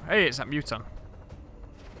we got? Hey, it's that Muton.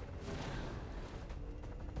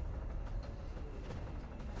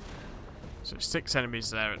 So 6 enemies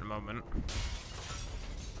there at the moment.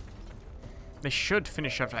 They should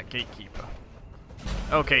finish off that gatekeeper.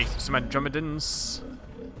 Okay, some Andromedans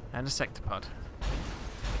and a sectopod.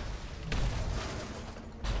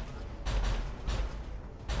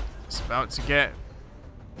 It's about to get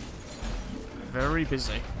very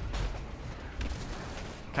busy.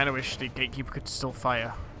 Kind of wish the gatekeeper could still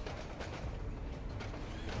fire.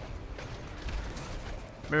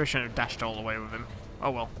 Maybe I shouldn't have dashed all the way with him.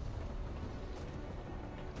 Oh well.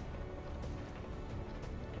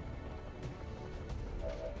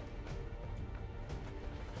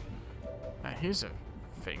 Now here's a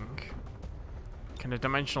thing. Can a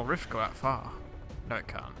dimensional rift go that far? No, it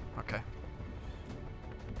can't. Okay.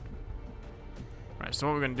 Right, so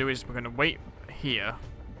what we're going to do is we're going to wait here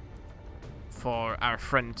for our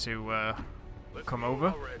friend to come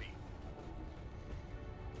over.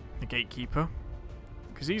 The gatekeeper.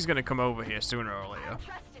 Because he's going to come over here sooner or later.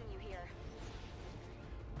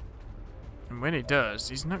 And when he does,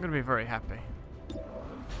 he's not going to be very happy.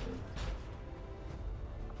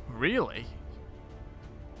 Really?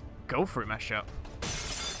 Go for it, mash up.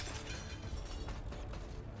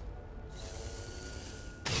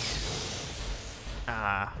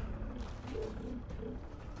 Ah.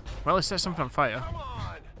 Well, it set something on fire. Come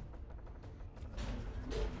on.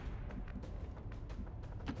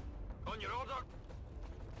 On your order.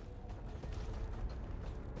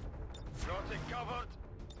 Got it covered.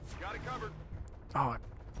 Got it covered. Oh,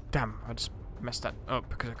 damn! I just messed that up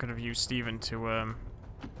because I could have used Steven to I'm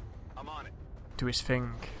on it. do his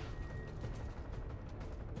thing.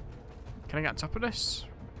 Can I get on top of this?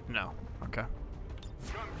 No. Okay.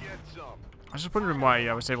 Come get some. I was just wondering why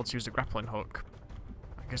I was able to use the grappling hook.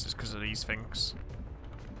 I guess it's because of these things.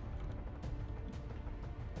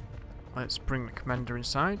 Let's bring the commander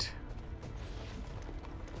inside.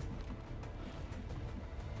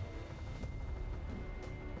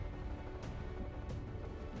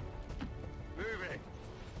 Moving.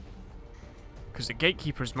 Because the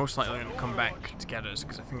gatekeeper is most likely going to come back to get us,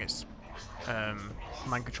 because I think its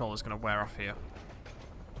mind control is going to wear off here.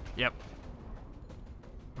 Yep.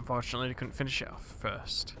 Unfortunately, they couldn't finish it off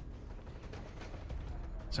first.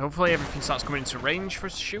 So hopefully everything starts coming into range for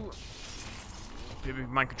us to shoot. Maybe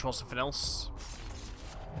mind control something else.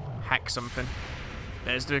 Hack something.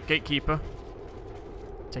 There's the gatekeeper.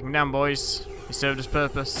 Take him down, boys. He served his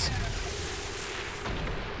purpose.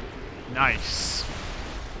 Nice.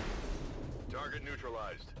 Target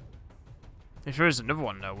neutralized. If there is another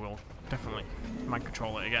one, though, we'll definitely mind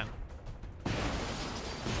control it again.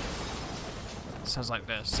 Sounds like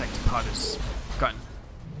the sector pod has gotten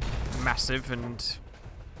massive and...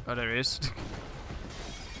 Oh, there he is.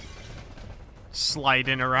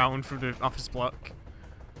 Sliding around through the office block.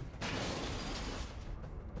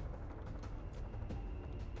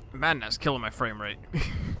 Man, that's killing my frame rate.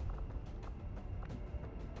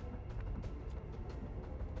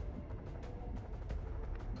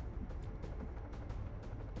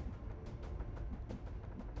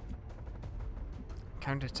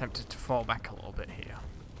 Kind of tempted to fall back a little bit here.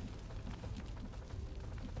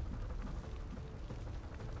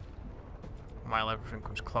 While everything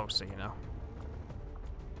comes closer, you know.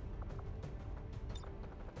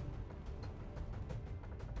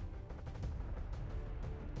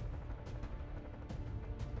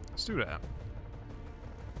 Let's do that.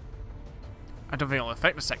 I don't think it'll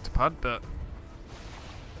affect the sector pod, but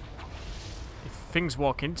if things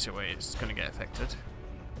walk into it, it's going to get affected.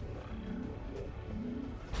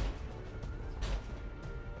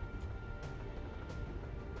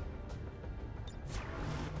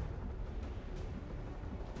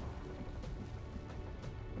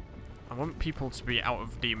 I want people to be out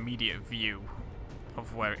of the immediate view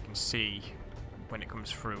of where it can see when it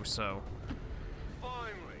comes through, so...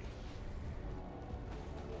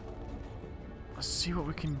 Let's see what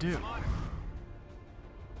we can do.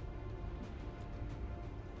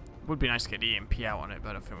 Would be nice to get the EMP out on it, but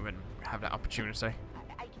I don't think we're going to have that opportunity.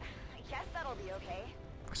 I guess that'll be okay.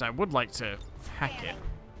 Because I would like to hack it.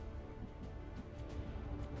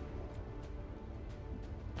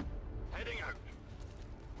 Heading out.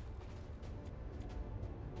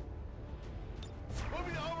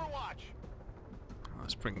 Moving to Overwatch.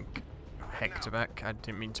 Let's bring Hector back. I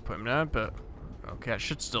didn't mean to put him there, but okay, it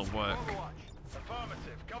should still work. Overwatch.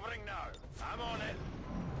 Affirmative. Covering now. I'm on it.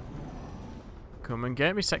 Come and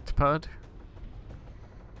get me, Sectopod.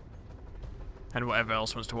 And whatever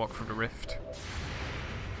else wants to walk through the rift.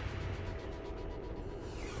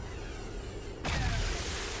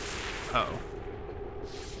 Uh-oh.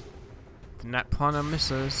 The net planner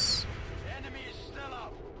misses. The enemy is still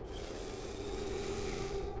up.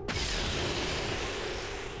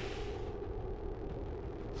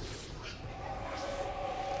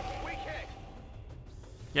 Weak hit.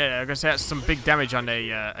 Yeah, I'm gonna say that's some big damage on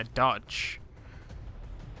a dodge.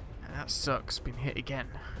 And that sucks, been hit again.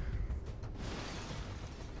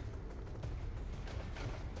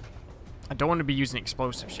 I don't want to be using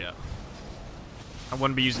explosives yet. I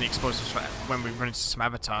want to be using explosives for when we run into some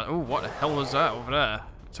avatar. Oh, what the hell was that over there?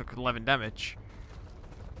 Took 11 damage.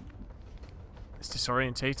 It's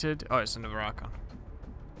disorientated. Oh, it's another Archon.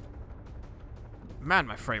 Man,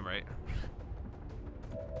 my frame rate.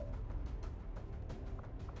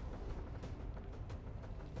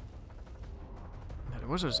 There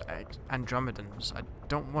was those Andromedans. I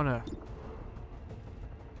don't want to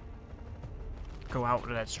go out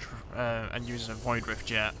there and use a Void Rift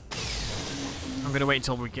yet. I'm going to wait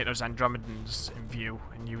until we get those Andromedans in view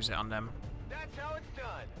and use it on them. That's how it's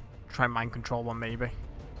done. Try and mind control one maybe.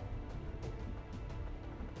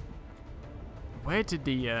 Where did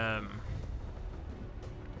the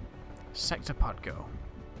sector pod go?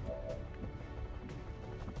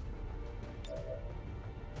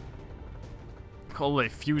 All the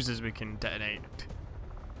fuses we can detonate.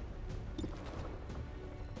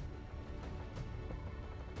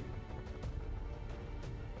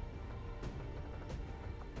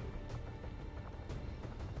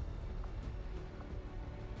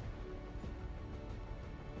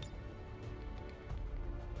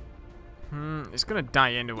 It's gonna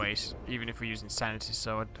die anyways, even if we use Insanity,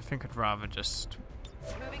 so I think I'd rather just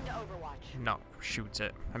Moving to Overwatch. not shoot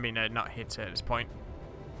it. I mean, not hit it at this point.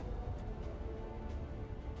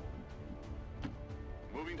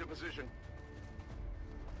 Moving to position.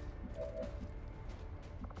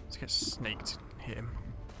 Let's get Snake to hit him.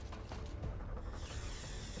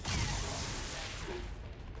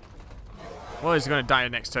 Well, he's gonna die the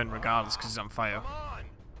next turn regardless because he's on fire. Come on.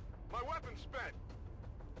 My weapon's spent.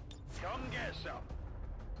 Come get some.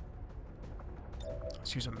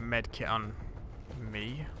 Let's use a med kit on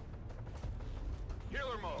me.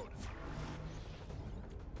 Healer mode.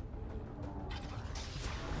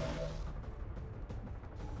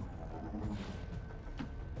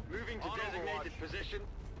 Moving to designated position.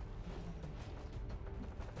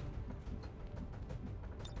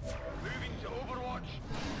 Moving to Overwatch.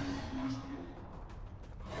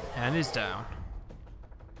 And he's down.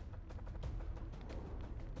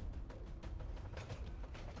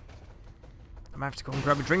 I might have to go and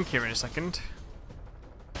grab a drink here in a second.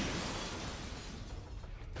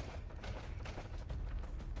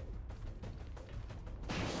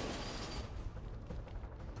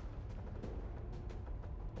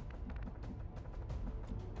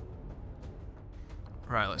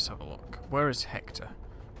 Right, let's have a look. Where is Hector?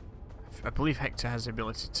 I believe Hector has the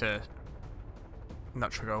ability to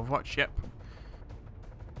not trigger Overwatch. Yep.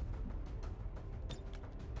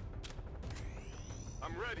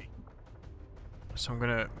 I'm ready. So I'm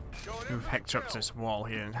gonna move Hector up to this wall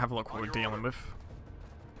here and have a look what we're dealing with.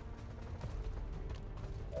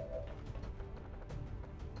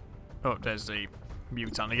 Oh, there's the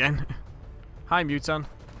Mutant again. Hi, Mutant.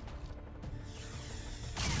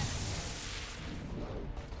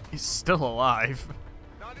 He's still alive.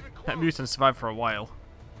 That Mutant survived for a while.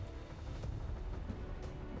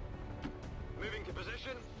 Moving to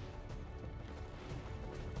position.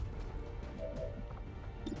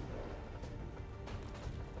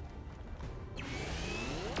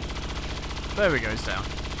 There we go, he's down.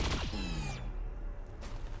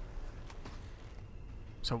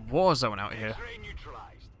 It's a war zone out here. X-ray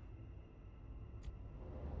neutralized.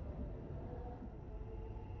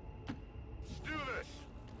 Let's do this.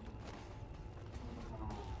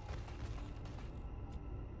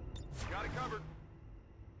 Got it covered.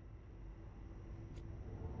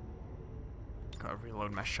 Gotta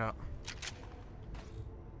reload my shot.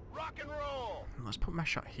 Rock and roll. Let's put my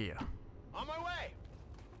shot here. On my way.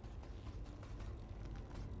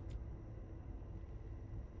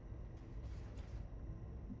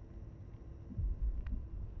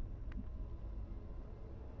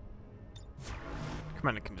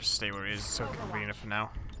 Commander can just stay where he is, so convenient for now.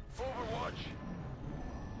 Overwatch.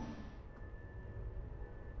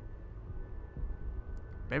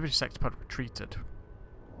 Maybe the sectopod retreated.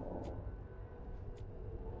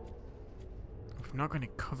 We've not got any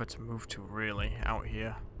cover to move to, really, out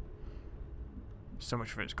here. So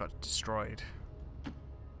much of it's got destroyed.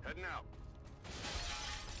 Heading out.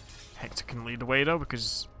 Hector can lead the way, though,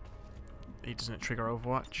 because he doesn't trigger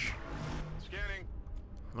Overwatch. Scanning.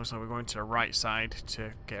 Looks like we're going to the right side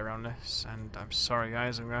to get around this, and I'm sorry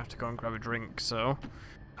guys, I'm going to have to go and grab a drink, so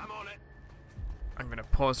I'm on it. I'm going to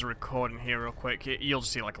pause the recording here real quick. You'll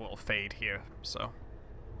just see like a little fade here, so.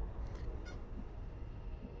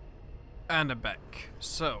 And I'm back.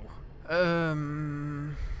 So,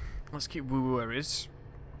 let's keep Woo where it is.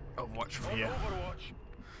 Overwatch from here. Overwatch.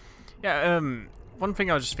 Yeah, one thing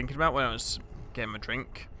I was just thinking about when I was getting my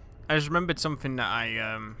drink, I just remembered something that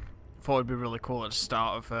I thought would be really cool at the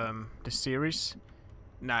start of this series.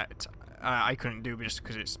 That I couldn't do just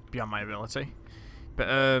because it's beyond my ability. But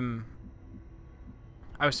I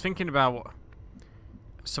was thinking about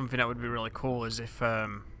something that would be really cool is if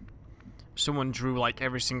someone drew like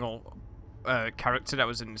every single character that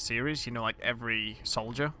was in the series, you know, like every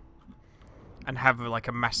soldier, and have like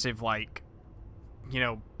a massive like, you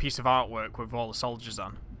know, piece of artwork with all the soldiers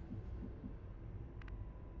on.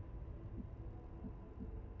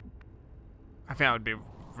 I think that would be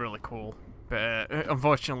really cool, but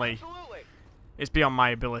unfortunately, Absolutely. it's beyond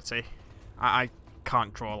my ability. I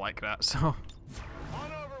can't draw like that, so. On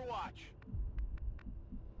Overwatch.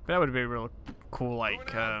 But that would be a real cool,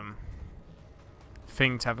 like,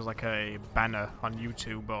 thing to have as like a banner on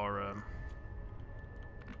YouTube or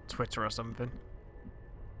Twitter or something.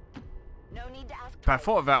 No need to ask But I twice.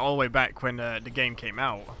 thought of that all the way back when the game came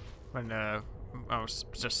out, when I was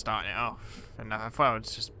just starting it off, and I thought it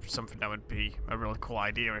was just something that would be a really cool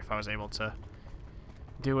idea if I was able to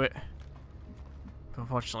do it. But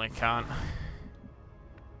unfortunately, I can't.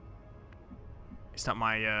 It's not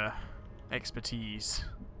my expertise.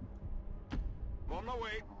 I'm on my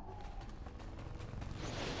way.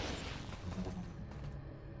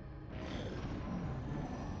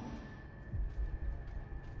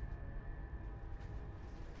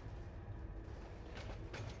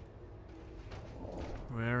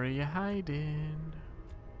 Where are you hiding?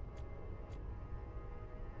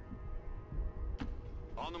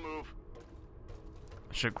 On the move.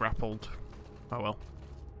 I should have grappled. Oh well.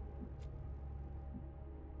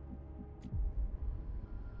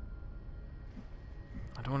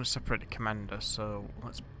 I don't want to separate the commander, so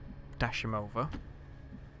let's dash him over.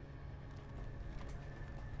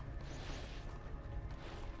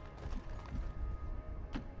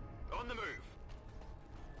 On the move.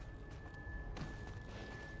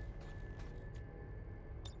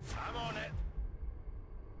 I'm on it.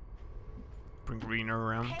 Bring Rena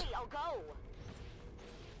around. Hey, I'll go.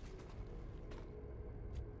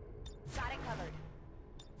 Got it covered.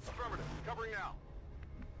 Affirmative. Covering now.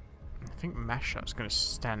 I think Mashup's going to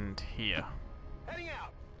stand here. Heading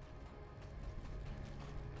out.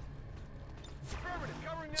 Affirmative.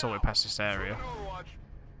 Covering It's all the way now. past this area. Overwatch.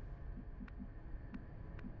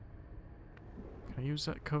 Can I use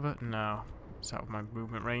that cover? No. It's out of my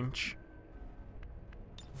movement range.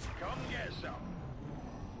 Come get some.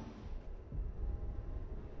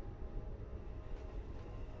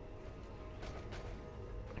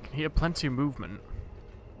 Here, plenty of movement.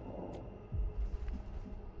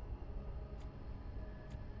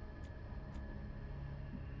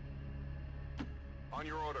 On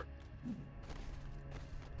your order.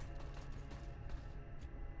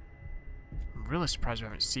 I'm really surprised we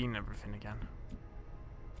haven't seen everything again.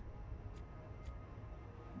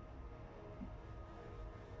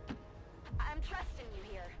 I'm trusting you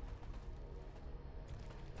here.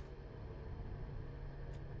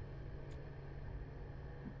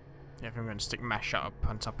 Yeah, I think I'm going to stick mesh up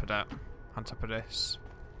on top of that, on top of this,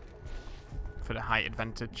 for the height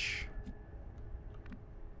advantage.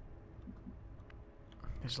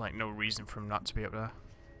 There's like no reason for him not to be up there.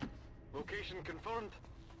 Location confirmed.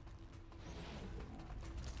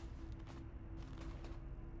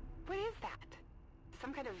 What is that?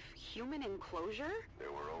 Some kind of human enclosure?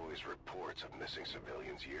 There were always reports of missing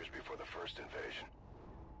civilians years before the first invasion.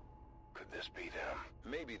 Could this be them?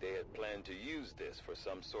 Maybe they had planned to use this for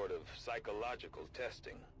some sort of psychological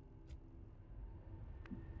testing.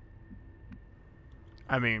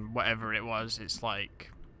 I mean, whatever it was, it's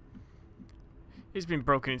like... It's been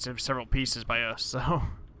broken into several pieces by us, so...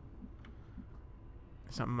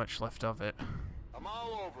 There's not much left of it. I'm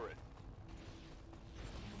all over it.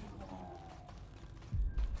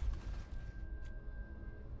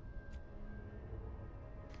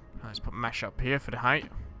 Let's put mesh up here for the height.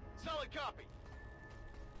 Solid copy.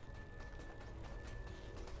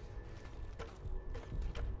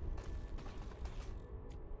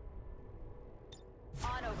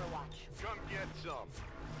 On Overwatch. Come get some.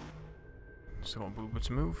 Still want Booba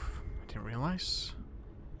to move. I didn't realize.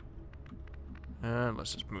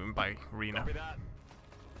 Let's just move him by arena. Copy that.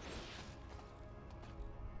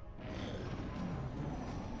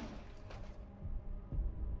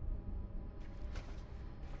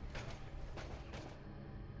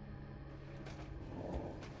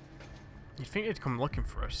 You'd think they'd come looking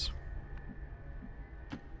for us.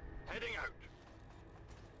 Heading out.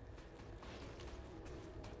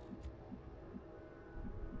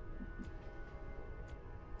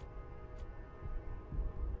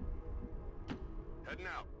 Heading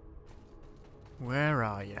out. Where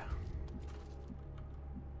are you?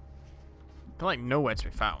 They're like nowhere to be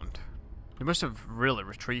found. They must have really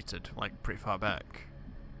retreated, like pretty far back.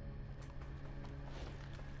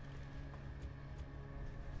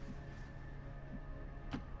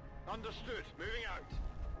 Understood. Moving out.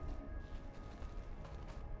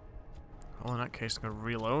 Well, in that case, I'm gonna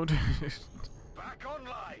reload. Back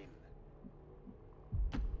online.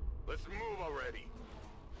 Let's move already.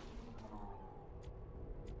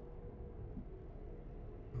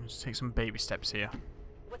 Let's take some baby steps here.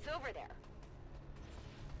 What's over there?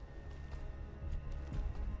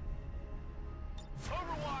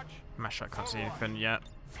 Overwatch. Mash, I can't see anything yet.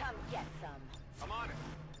 Come get some. I'm on it.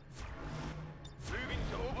 Moving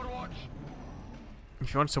to Overwatch.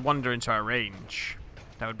 If you want to wander into our range,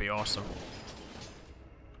 that would be awesome.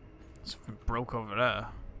 Something broke over there.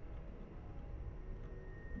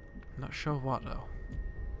 Not sure what though.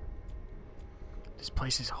 This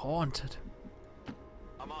place is haunted.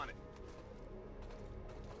 I'm on it.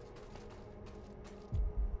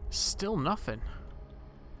 Still nothing.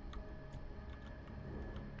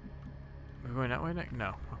 We're going that way next?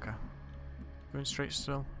 No, okay. Going straight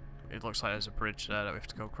still. It looks like there's a bridge there that we have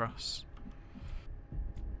to go across.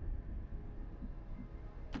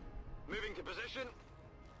 Moving to position.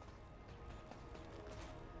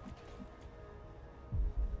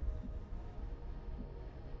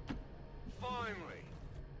 Finally.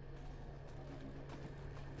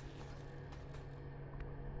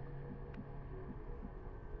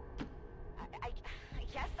 I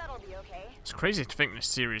guess that'll be okay. It's crazy to think this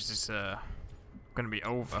series is going to be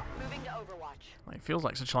over. Moving to Overwatch. Like, it feels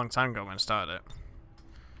like such a long time ago when I started it.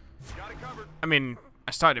 Got it covered. I mean,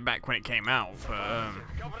 I started it back when it came out, but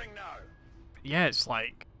Covering now. yeah, it's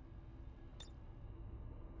like...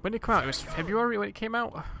 When did it come out? It was February when it came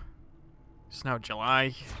out? It's now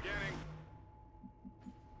July.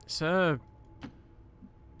 Scanning. It's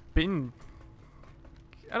been...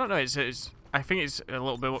 I don't know, it's I think it's a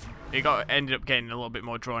little bit... ended up getting a little bit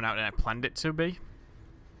more drawn out than I planned it to be.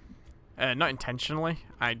 Not intentionally.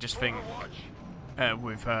 I just think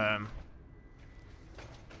with a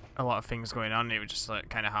lot of things going on, it was just like,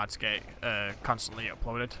 kind of hard to get constantly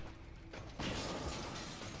uploaded.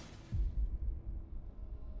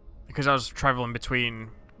 Because I was traveling between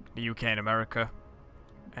the UK and America,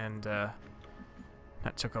 and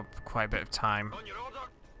that took up quite a bit of time. On your order.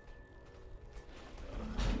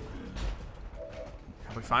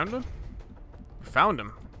 Have we found him? We found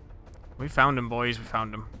him. We found him, boys. We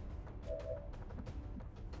found him.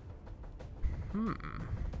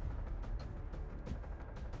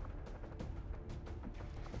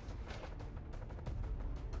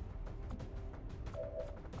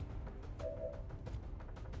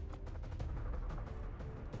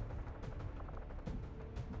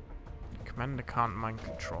 Commander can't mind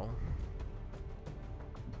control.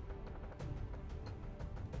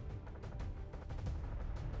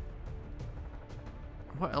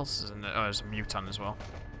 What else is in there? Oh, there's a mutant as well.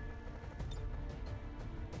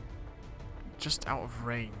 Just out of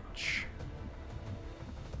range.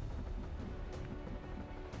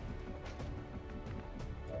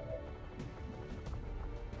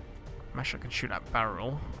 Masher can shoot that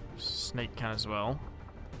barrel. Snake can as well.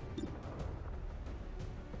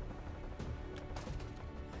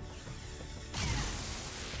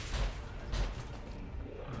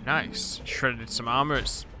 Nice. Shredded some armor.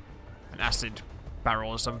 It's an acid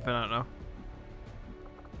barrel or something, I don't know.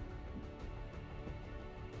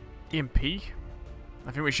 EMP?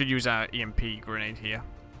 I think we should use our EMP grenade here.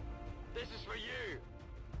 This is for you.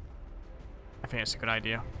 I think it's a good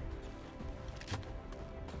idea.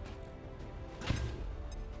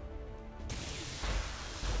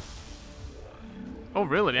 Oh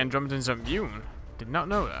really? The Andromedans are immune? Did not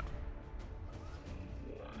know that.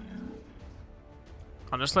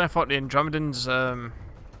 Honestly, I thought the Andromedans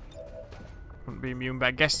wouldn't be immune, but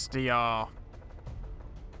I guess they are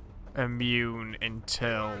immune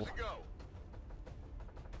until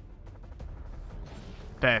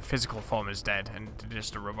their physical form is dead and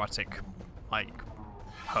just a robotic, like,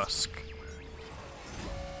 husk.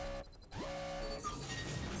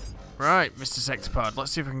 Right, Mr. Sectopod,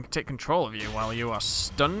 let's see if we can take control of you while you are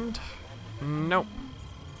stunned. Nope.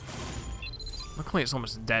 Luckily it's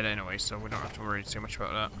almost dead anyway, so we don't have to worry too much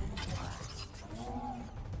about that.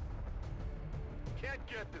 Can't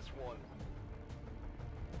get this one.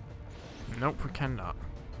 Nope, we cannot.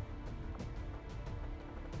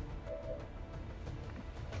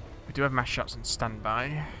 We do have mass shots on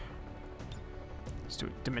standby. Let's do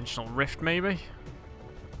a dimensional rift, maybe.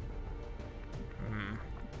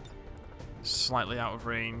 Slightly out of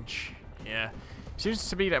range. Yeah. Seems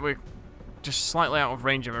to be that we're just slightly out of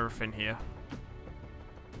range of everything here.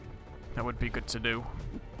 That would be good to do.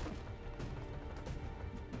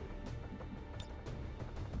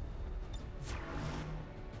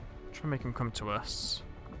 Try and make him come to us.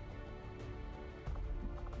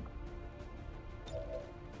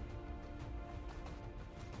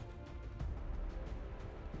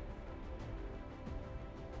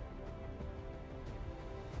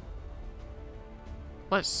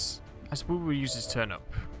 Let's, as Woo use his turn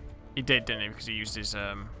up. He did, didn't he? Because he used his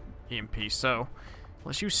EMP. So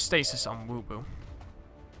let's use stasis on Woo Boo.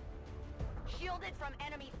 Shielded from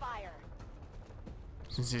enemy fire.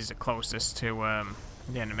 Since he's the closest to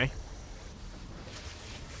the enemy.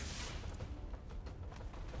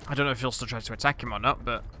 I don't know if he'll still try to attack him or not,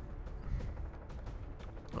 but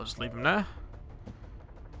we'll just leave him there.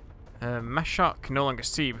 Mass shot can no longer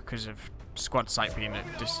see because of squad sight being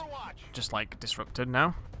just like disrupted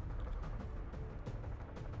now.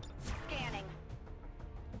 Scanning.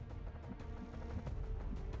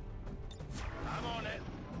 I'm on it.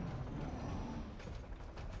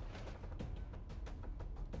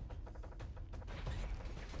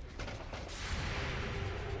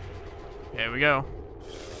 Here we go.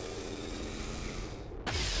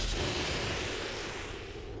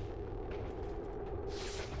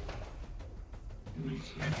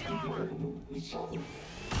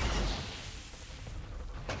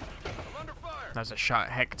 That's a shot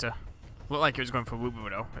at Hector. Looked like it was going for Woo Boo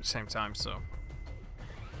though at the same time, so.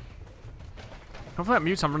 Hopefully that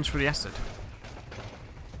mutant runs through the acid.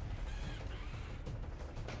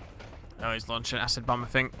 Oh, he's launching an acid bomb, I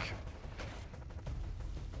think.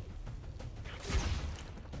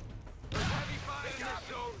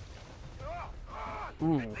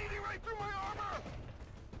 Ooh.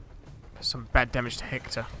 Some bad damage to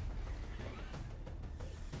Hector.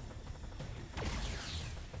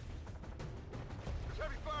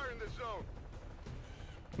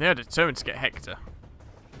 They're determined to get Hector.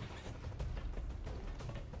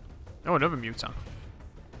 Oh, another mutant.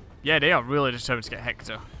 Yeah, they are really determined to get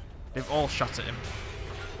Hector. They've all shot at him.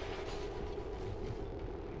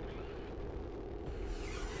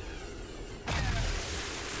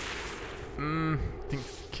 I think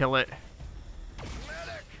kill it.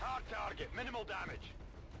 Medic, hot target, minimal damage.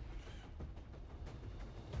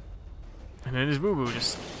 And then his Woo Boo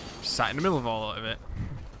just sat in the middle of all of it.